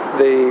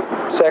the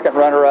second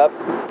runner-up.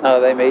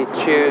 They may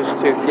choose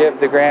to give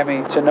the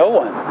Grammy to no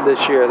one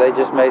this year. They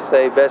just may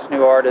say Best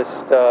New Artist,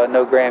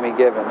 no Grammy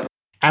given.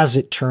 As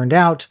it turned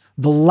out,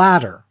 the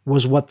latter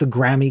was what the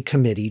Grammy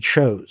committee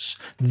chose,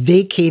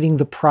 vacating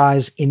the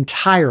prize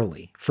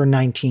entirely for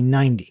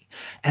 1990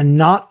 and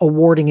not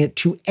awarding it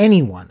to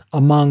anyone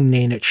among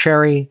Neneh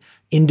Cherry,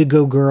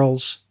 Indigo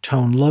Girls,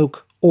 Tone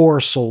Loc,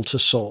 or Soul II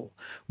Soul.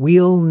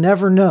 We'll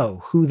never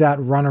know who that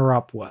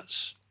runner-up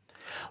was.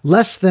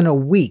 Less than a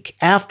week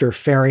after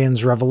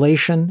Farian's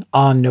revelation,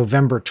 on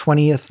November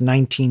 20th,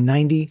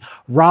 1990,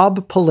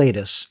 Rob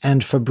Pilatus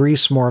and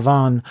Fabrice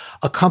Morvan,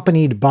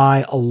 accompanied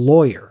by a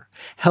lawyer,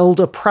 held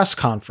a press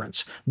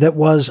conference that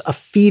was a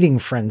feeding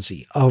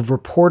frenzy of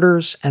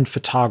reporters and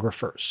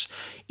photographers.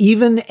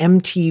 Even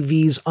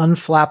MTV's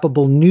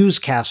unflappable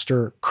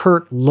newscaster,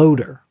 Kurt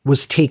Loder,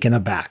 was taken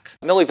aback.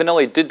 Milli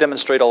Vanilli did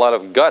demonstrate a lot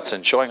of guts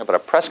in showing up at a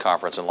press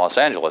conference in Los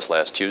Angeles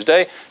last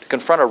Tuesday to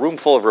confront a room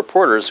full of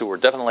reporters who were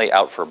definitely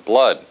out for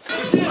blood.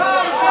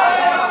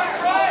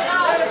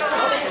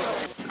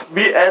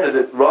 We ended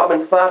it. Rob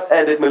and Fab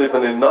ended Milli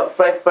Vanilli, not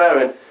Frank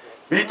Farian.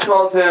 We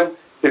told him,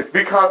 if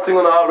we can't sing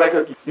on our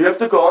record, you have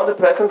to go on the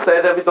press and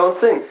say that we don't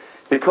sing,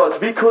 because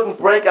we couldn't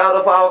break out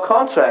of our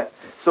contract.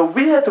 So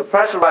we had to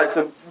pressurize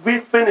him. We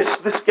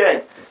finished this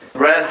game.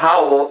 Brad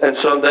Howell and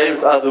Sean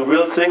Davis are the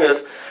real singers,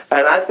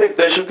 and I think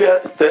they should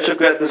get this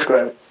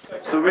Grammy.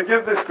 So we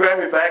give this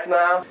Grammy back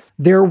now.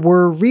 There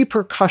were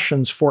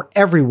repercussions for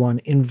everyone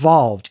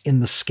involved in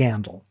the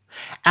scandal.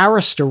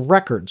 Arista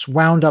Records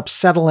wound up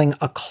settling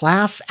a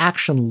class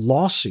action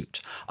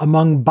lawsuit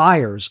among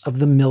buyers of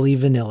the Milli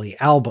Vanilli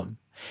album.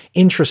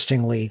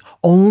 Interestingly,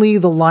 only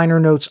the liner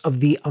notes of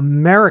the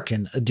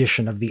American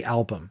edition of the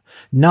album,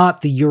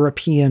 not the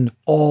European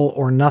All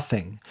or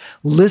Nothing,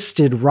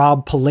 listed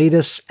Rob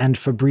Pilatus and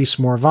Fabrice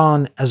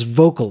Morvan as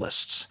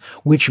vocalists,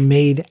 which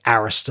made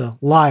Arista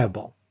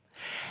liable.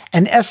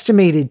 An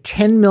estimated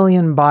 10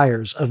 million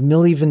buyers of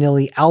Milli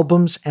Vanilli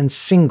albums and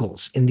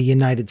singles in the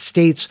United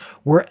States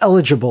were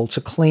eligible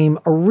to claim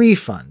a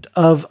refund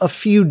of a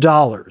few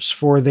dollars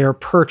for their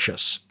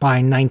purchase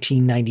by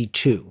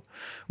 1992.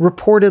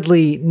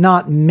 Reportedly,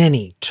 not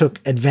many took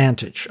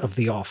advantage of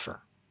the offer.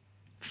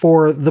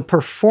 For the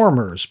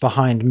performers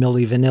behind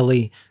Milli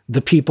Vanilli,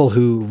 the people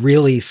who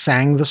really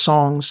sang the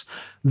songs,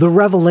 the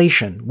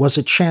revelation was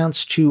a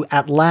chance to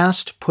at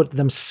last put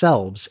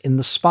themselves in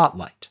the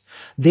spotlight.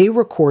 They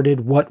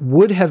recorded what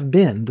would have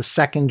been the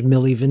second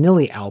Milli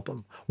Vanilli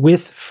album,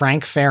 with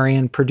Frank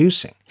Farian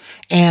producing.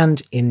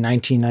 And in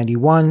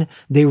 1991,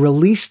 they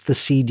released the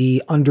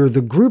CD under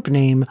the group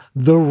name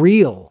The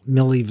Real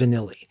Milli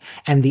Vanilli,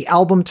 and the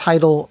album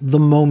title The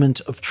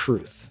Moment of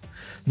Truth.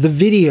 The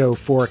video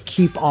for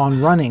Keep On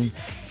Running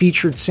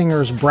featured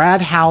singers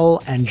Brad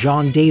Howell and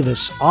John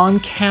Davis on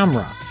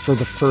camera for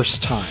the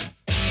first time.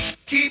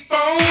 Keep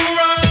on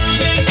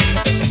running,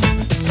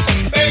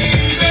 baby.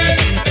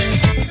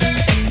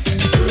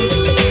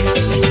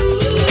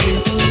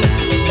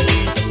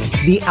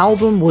 The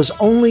album was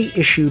only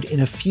issued in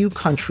a few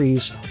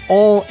countries,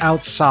 all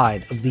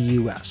outside of the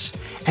US,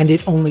 and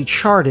it only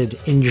charted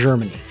in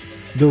Germany.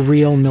 The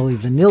Real Milli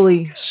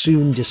Vanilli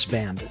soon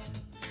disbanded.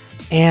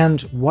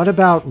 And what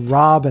about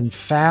Rob and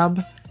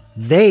Fab?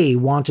 They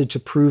wanted to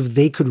prove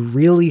they could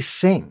really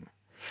sing.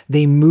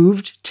 They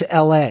moved to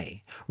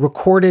LA,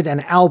 recorded an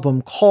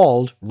album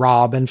called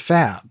Rob and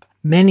Fab,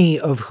 many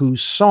of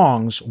whose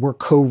songs were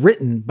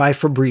co-written by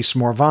Fabrice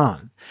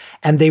Morvan,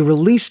 and they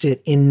released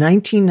it in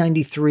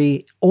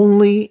 1993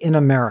 only in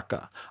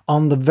America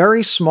on the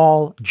very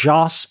small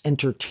Joss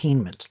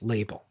Entertainment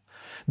label.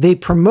 They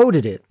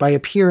promoted it by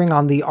appearing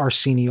on the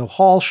Arsenio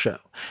Hall show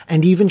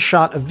and even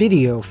shot a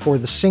video for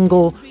the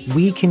single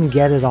We Can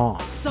Get It On.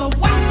 So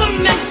what's the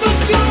mental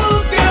you,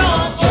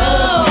 girl?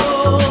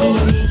 Oh,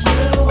 if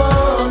you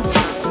want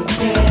to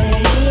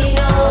get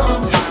it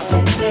on,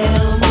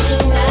 then tell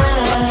me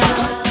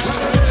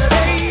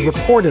now.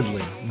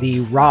 Reportedly,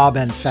 the Rob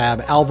and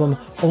Fab album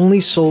only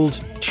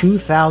sold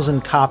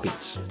 2,000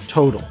 copies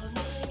total,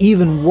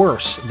 even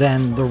worse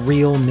than the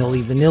real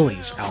Milli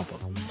Vanilli's album.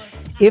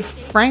 If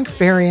Frank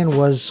Farian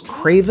was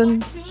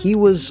craven, he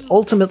was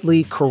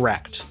ultimately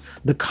correct.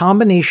 The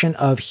combination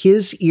of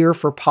his ear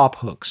for pop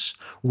hooks,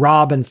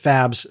 Rob and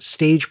Fab's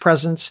stage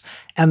presence,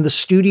 and the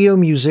studio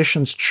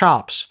musician's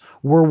chops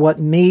were what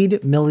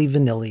made Milli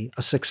Vanilli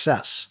a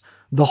success.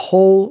 The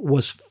whole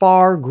was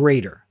far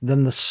greater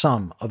than the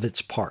sum of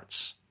its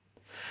parts.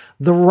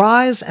 The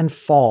rise and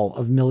fall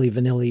of Milli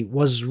Vanilli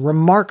was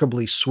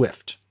remarkably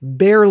swift,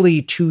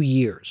 barely 2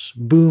 years,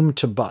 boom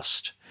to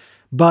bust.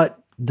 But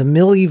the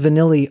Milli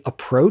Vanilli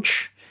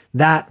approach,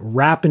 that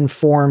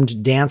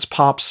rap-informed dance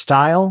pop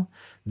style,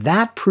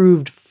 that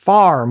proved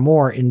far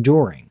more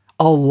enduring.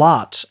 A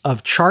lot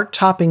of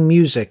chart-topping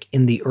music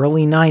in the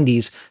early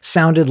 90s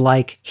sounded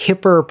like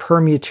hipper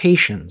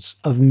permutations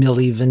of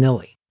Milli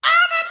Vanilli.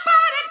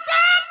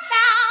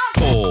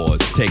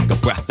 Pause, take a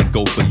breath and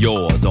go for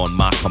yours. On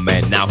my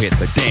command, now hit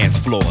the dance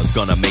floor. It's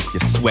gonna make you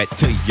sweat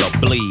till you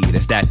bleed.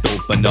 As that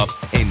open up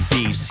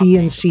indeed.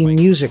 CNC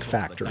Music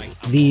Factory,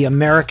 the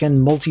American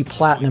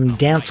multi-platinum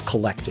dance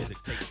collective,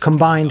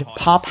 combined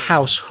pop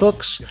house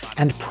hooks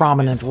and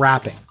prominent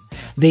rapping.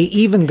 They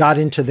even got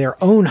into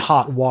their own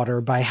hot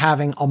water by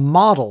having a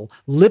model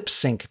lip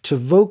sync to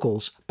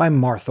vocals by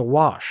Martha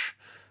Wash.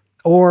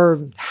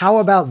 Or how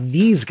about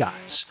these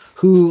guys,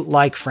 who,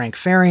 like Frank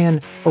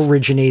Farian,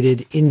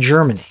 originated in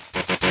Germany?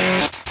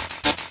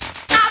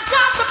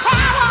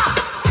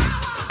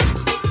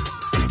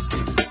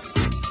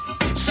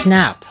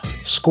 Snap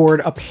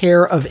scored a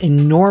pair of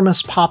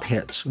enormous pop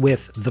hits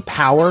with The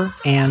Power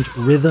and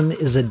Rhythm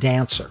is a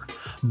Dancer,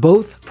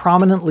 both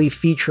prominently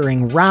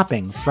featuring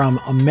rapping from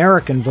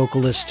American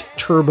vocalist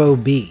Turbo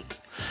B.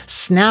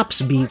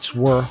 Snap's beats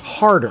were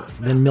harder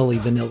than Milli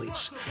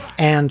Vanilli's,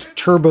 and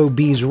Turbo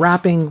B's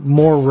rapping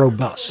more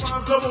robust.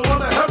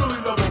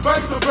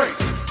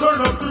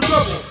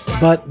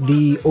 But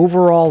the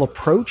overall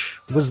approach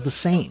was the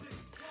same.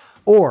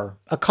 Or,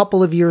 a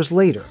couple of years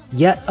later,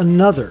 yet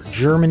another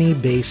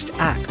Germany-based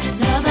act.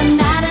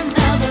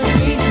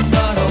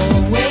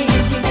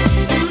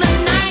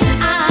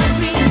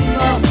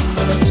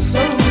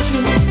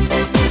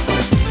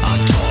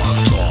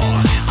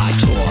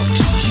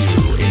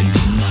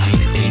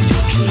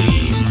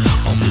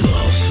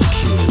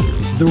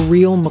 The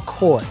Real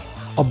McCoy,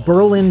 a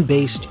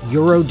Berlin-based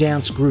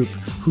Eurodance group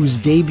whose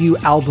debut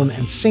album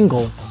and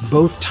single,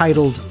 both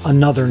titled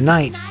Another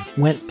Night,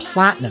 went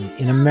platinum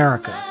in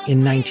America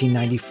in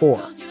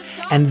 1994.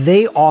 And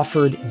they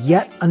offered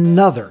yet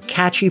another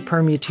catchy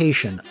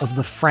permutation of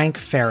the Frank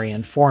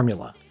Farian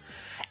formula.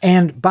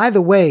 And by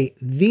the way,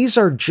 these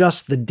are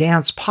just the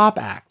dance pop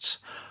acts.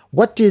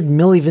 What did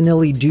Milli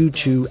Vanilli do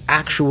to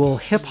actual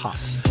hip-hop?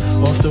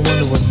 Often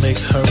wonder what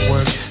makes her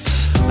work.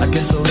 I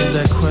guess I'll leave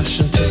that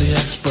question to the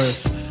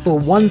experts. For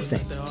one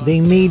thing,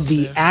 they made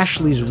the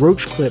Ashley's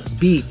Roach Clip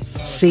beat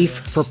safe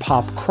for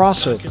pop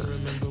crossover.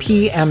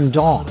 PM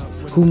Dawn,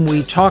 whom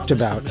we talked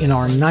about in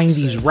our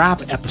 90s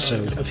rap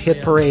episode of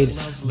Hit Parade,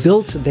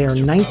 built their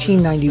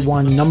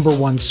 1991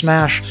 #1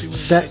 smash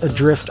Set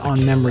Adrift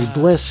on Memory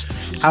Bliss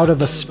out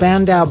of a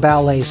Spandau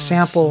Ballet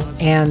sample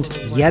and,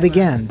 yet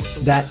again,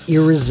 that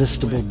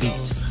irresistible beat.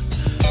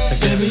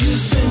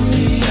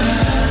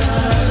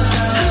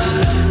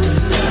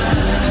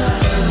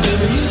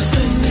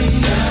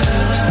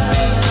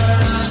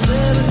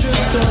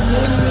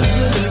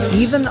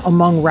 Even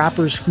among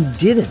rappers who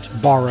didn't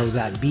borrow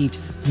that beat,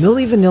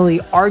 Milli Vanilli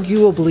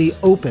arguably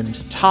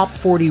opened top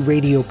 40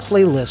 radio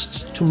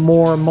playlists to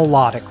more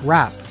melodic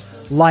rap,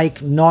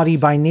 like Naughty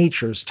by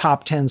Nature's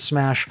top 10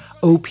 smash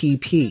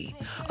OPP,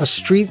 a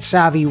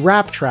street-savvy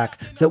rap track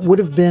that would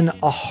have been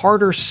a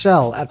harder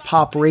sell at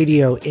pop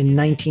radio in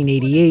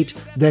 1988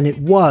 than it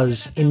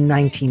was in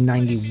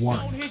 1991.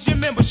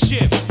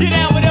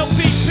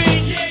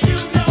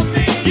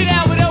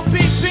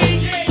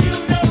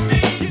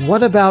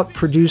 What about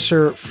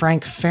producer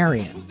Frank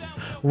Farian?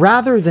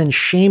 Rather than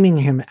shaming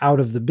him out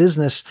of the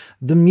business,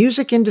 the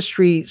music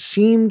industry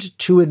seemed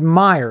to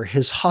admire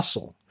his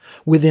hustle.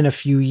 Within a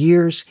few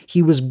years,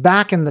 he was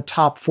back in the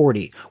top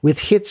 40 with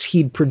hits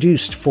he'd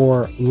produced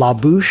for La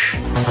Bouche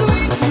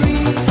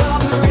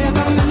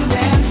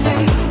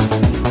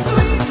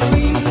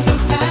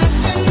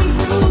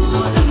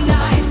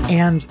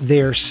and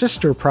their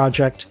sister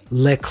project,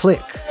 Le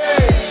Click.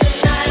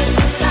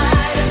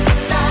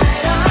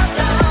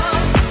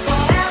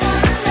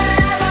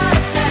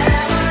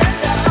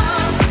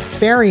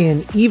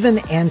 Farian even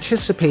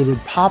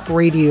anticipated pop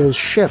radio's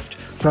shift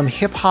from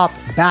hip-hop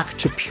back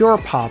to pure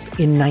pop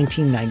in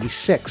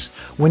 1996,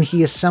 when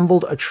he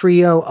assembled a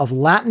trio of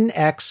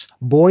Latinx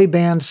boy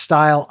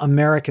band-style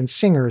American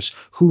singers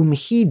whom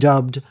he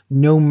dubbed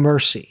No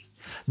Mercy.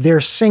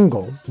 Their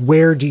single,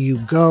 Where Do You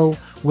Go?,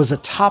 was a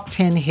top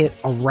 10 hit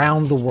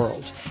around the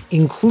world,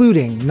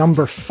 including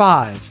number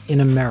 5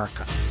 in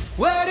America.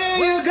 Where do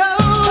you go,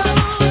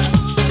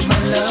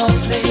 my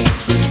lovely?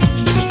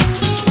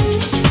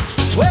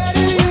 Where do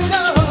you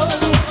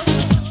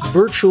go?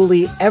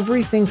 Virtually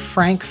everything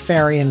Frank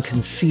Farian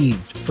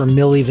conceived for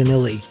Milli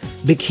Vanilli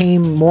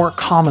became more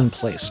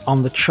commonplace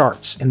on the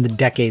charts in the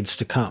decades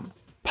to come.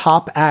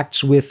 Pop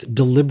acts with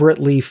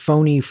deliberately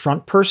phony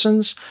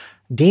frontpersons.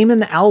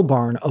 Damon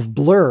Albarn of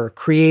Blur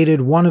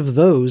created one of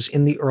those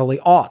in the early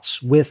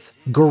aughts with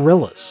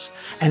Gorillaz,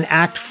 an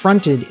act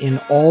fronted in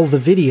all the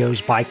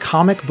videos by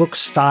comic book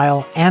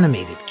style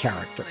animated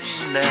characters.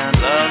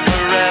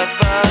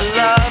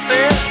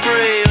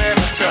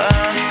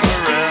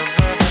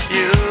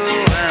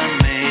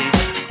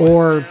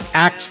 Or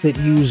acts that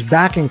use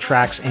backing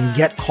tracks and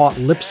get caught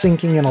lip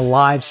syncing in a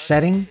live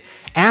setting.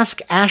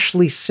 Ask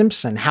Ashley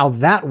Simpson how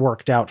that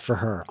worked out for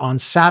her on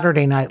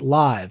Saturday Night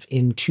Live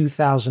in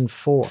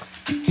 2004.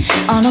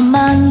 On a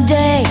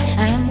Monday,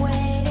 I am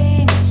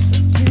waiting.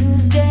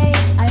 Tuesday,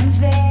 I am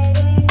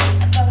fading.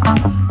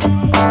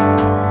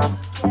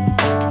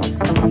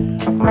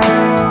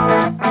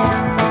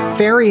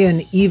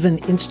 Farian even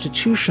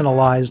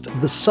institutionalized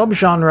the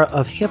subgenre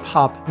of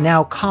hip-hop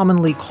now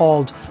commonly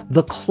called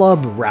the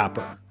club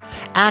rapper.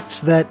 Acts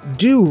that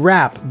do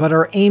rap but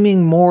are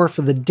aiming more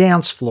for the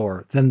dance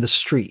floor than the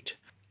street.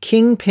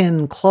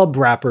 Kingpin club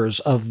rappers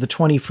of the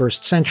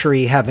 21st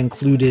century have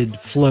included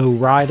Flo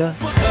Rida,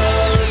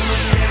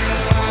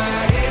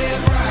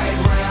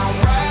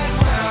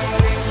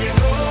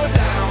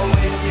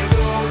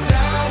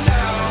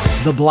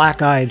 the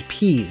Black Eyed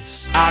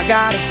Peas, I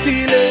got a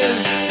feeling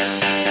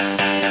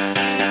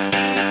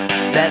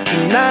that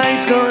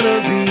tonight's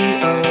gonna be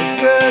a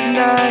good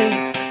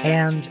night.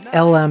 And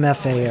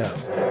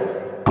LMFAO.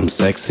 I'm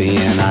sexy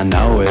and I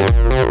know it.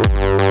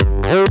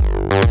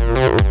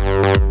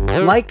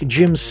 Like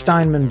Jim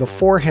Steinman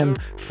before him,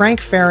 Frank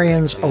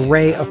Farian's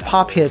array of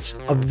pop hits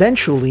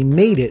eventually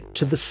made it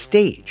to the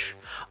stage.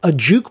 A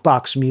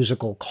jukebox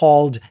musical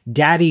called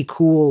Daddy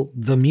Cool: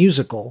 The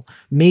Musical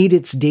made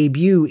its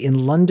debut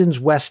in London's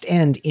West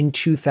End in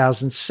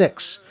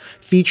 2006,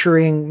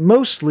 featuring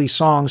mostly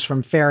songs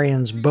from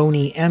Farian's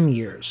Boney M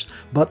years,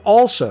 but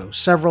also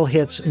several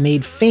hits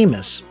made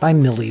famous by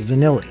Milli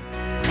Vanilli.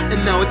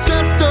 And now it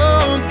just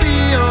don't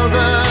feel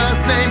the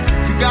same.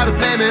 You gotta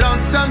blame it on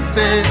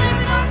something.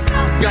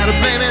 You gotta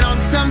blame it on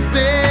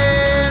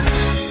something.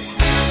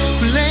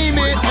 Blame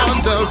it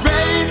on the rain.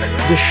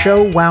 The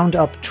show wound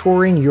up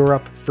touring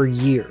Europe for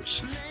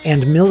years,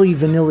 and Milli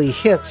Vanilli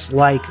hits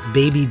like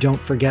Baby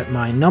Don't Forget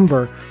My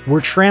Number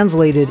were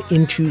translated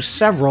into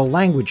several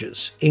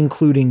languages,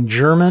 including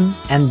German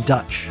and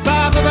Dutch.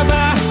 Bye, bye, bye,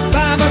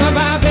 bye, bye,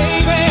 bye,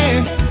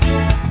 baby.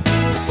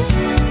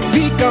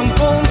 Wie kan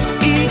ons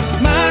iets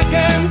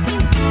maken?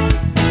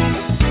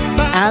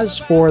 As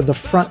for the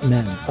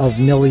frontmen of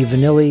Milli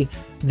Vanilli,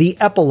 the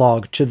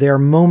epilogue to their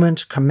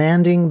moment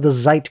commanding the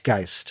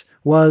zeitgeist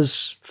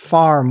was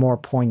far more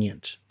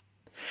poignant.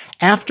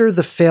 After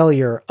the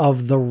failure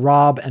of the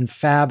Rob and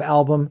Fab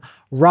album,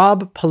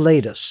 Rob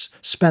Pilatus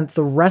spent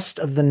the rest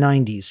of the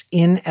 90s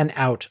in and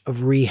out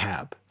of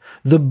rehab.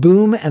 The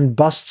boom and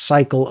bust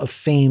cycle of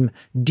fame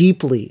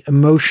deeply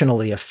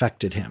emotionally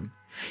affected him.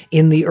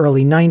 In the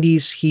early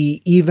 90s,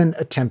 he even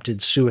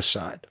attempted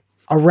suicide.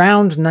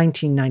 Around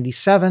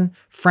 1997,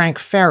 Frank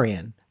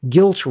Farian,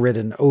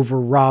 guilt-ridden over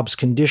Rob's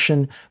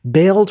condition,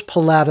 bailed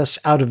Pilatus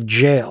out of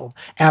jail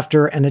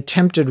after an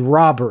attempted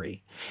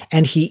robbery,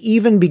 and he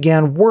even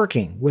began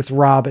working with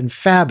Rob and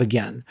Fab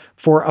again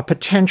for a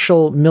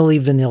potential Milli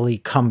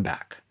Vanilli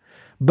comeback.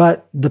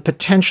 But the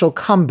potential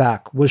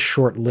comeback was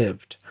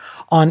short-lived.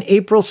 On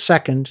April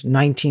 2nd,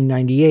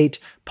 1998,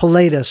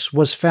 Pilatus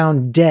was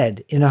found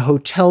dead in a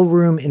hotel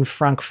room in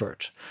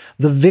Frankfurt,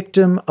 the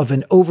victim of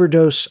an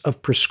overdose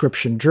of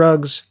prescription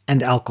drugs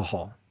and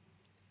alcohol.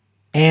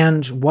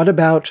 And what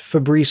about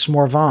Fabrice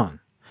Morvan?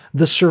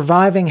 The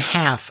surviving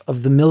half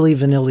of the Milli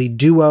Vanilli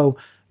duo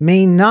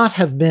may not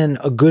have been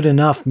a good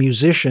enough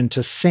musician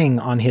to sing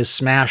on his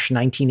smash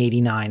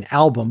 1989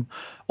 album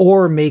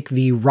or make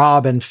the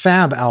Rob and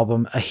Fab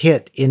album a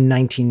hit in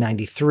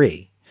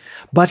 1993.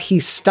 But he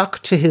stuck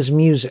to his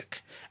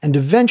music, and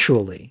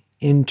eventually,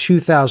 in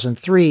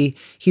 2003,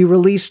 he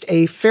released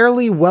a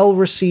fairly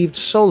well-received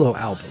solo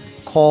album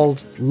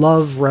called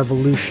Love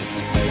Revolution.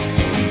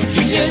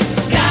 You just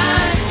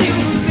got to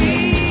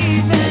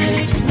believe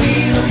it.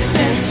 We'll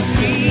set you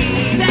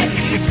free. Set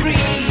you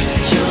free.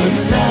 Join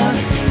the love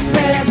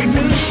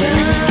revolution.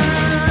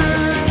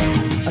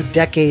 A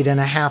decade and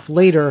a half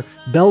later,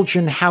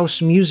 Belgian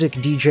house music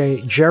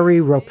DJ Jerry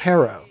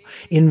Ropero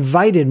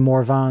invited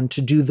Morvan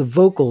to do the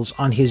vocals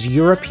on his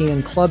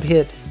European club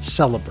hit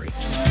Celebrate.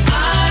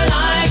 I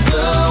like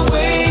the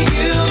way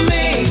you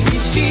make me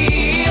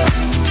feel.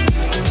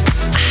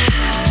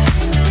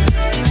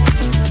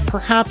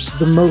 perhaps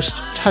the most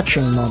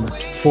touching moment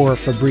for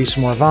Fabrice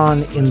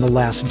Morvan in the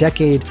last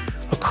decade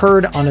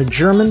occurred on a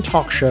German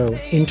talk show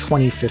in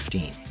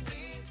 2015.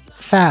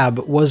 Fab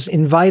was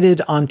invited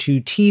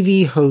onto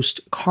TV host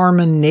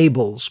Carmen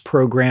Nabel's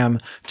program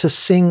to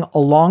sing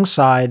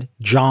alongside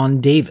John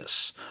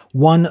Davis,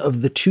 one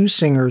of the two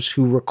singers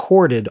who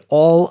recorded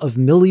all of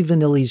Milli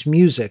Vanilli's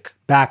music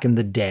back in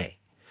the day.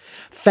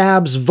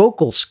 Fab's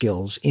vocal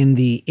skills in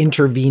the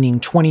intervening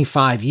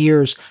 25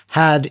 years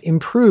had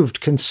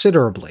improved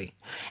considerably,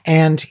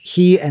 and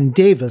he and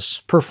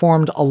Davis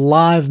performed a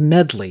live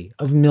medley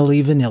of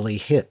Milli Vanilli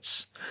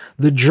hits.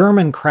 The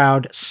German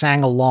crowd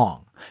sang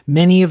along.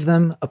 Many of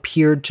them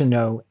appeared to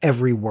know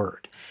every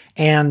word.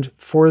 And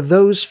for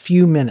those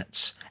few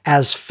minutes,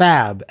 as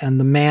Fab and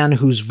the man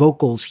whose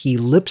vocals he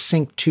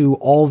lip-synced to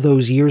all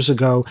those years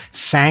ago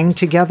sang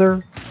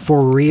together,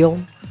 for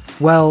real,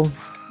 well,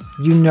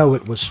 you know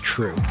it was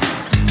true.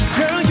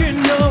 Girl, you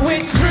know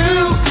it's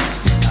true.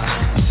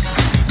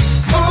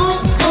 Ooh,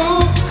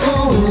 ooh,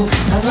 ooh,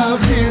 I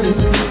love you.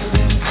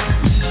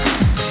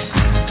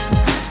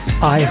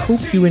 I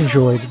hope you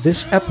enjoyed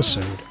this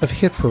episode of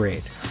Hit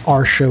Parade.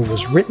 Our show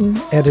was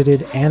written,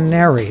 edited, and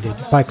narrated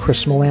by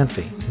Chris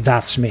Molanphy.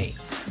 That's me.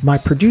 My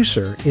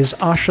producer is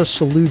Asha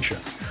Saluja.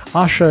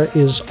 Asha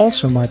is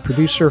also my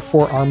producer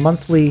for our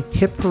monthly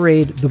Hit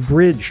Parade The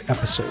Bridge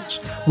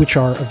episodes, which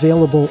are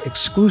available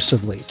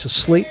exclusively to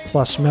Slate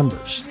Plus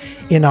members.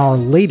 In our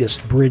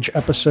latest Bridge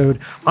episode,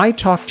 I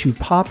talked to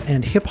pop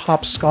and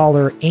hip-hop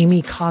scholar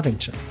Amy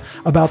Coddington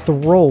about the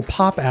role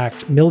pop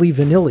act Milli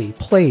Vanilli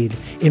played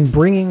in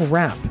bringing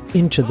rap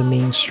into the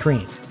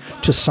mainstream.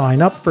 To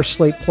sign up for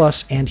Slate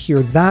Plus and hear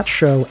that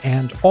show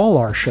and all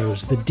our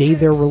shows the day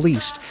they're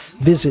released,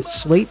 visit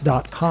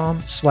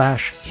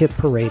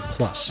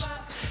slate.com/hitparadeplus.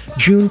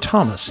 June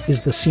Thomas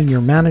is the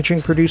senior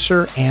managing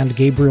producer and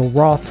Gabriel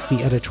Roth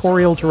the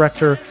editorial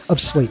director of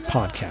Slate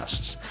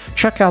Podcasts.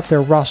 Check out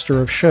their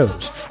roster of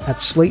shows at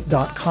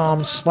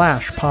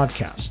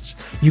slate.com/podcasts.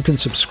 You can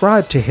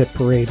subscribe to Hit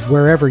Parade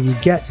wherever you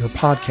get your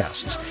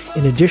podcasts,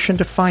 in addition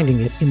to finding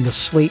it in the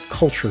Slate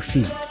Culture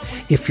feed.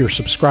 If you're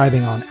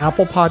subscribing on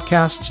Apple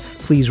Podcasts,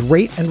 please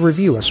rate and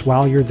review us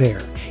while you're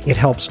there. It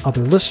helps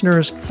other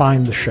listeners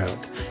find the show.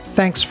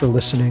 Thanks for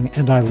listening,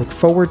 and I look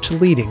forward to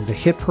leading the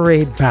Hit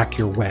Parade back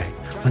your way.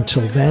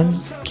 Until then,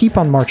 keep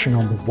on marching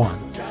on the one.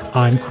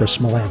 I'm Chris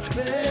Molanphy.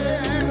 Blame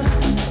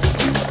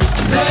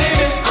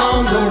it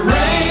on the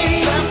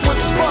rain that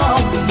was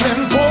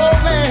falling,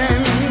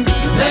 falling.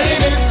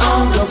 Blame it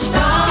on the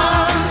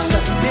stars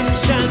that didn't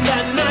shine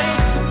that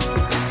night.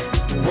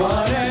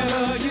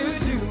 Whatever you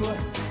do,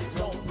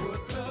 don't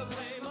put the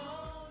blame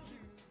on you.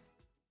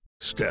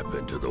 Step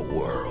into the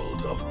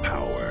world of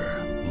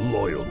power,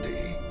 loyalty,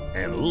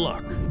 and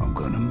luck. I'm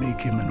gonna make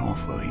him an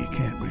offer he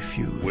can't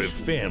refuse. With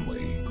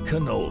family,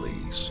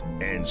 cannolis,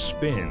 and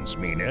spins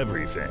mean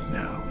everything.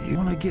 Now, you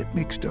wanna get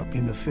mixed up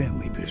in the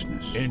family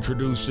business.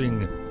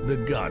 Introducing The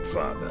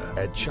Godfather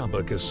at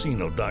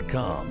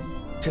ChumbaCasino.com.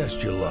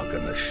 Test your luck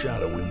in the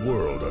shadowy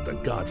world of The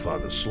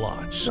Godfather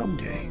slot.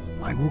 Someday,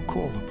 I will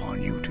call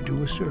upon you to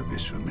do a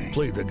service for me.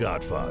 Play The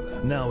Godfather,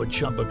 now at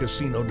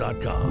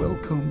ChumbaCasino.com.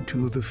 Welcome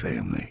to the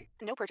family.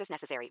 No purchase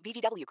necessary.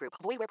 VGW Group.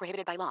 Void where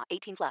prohibited by law.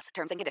 18+.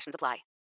 Terms and conditions apply.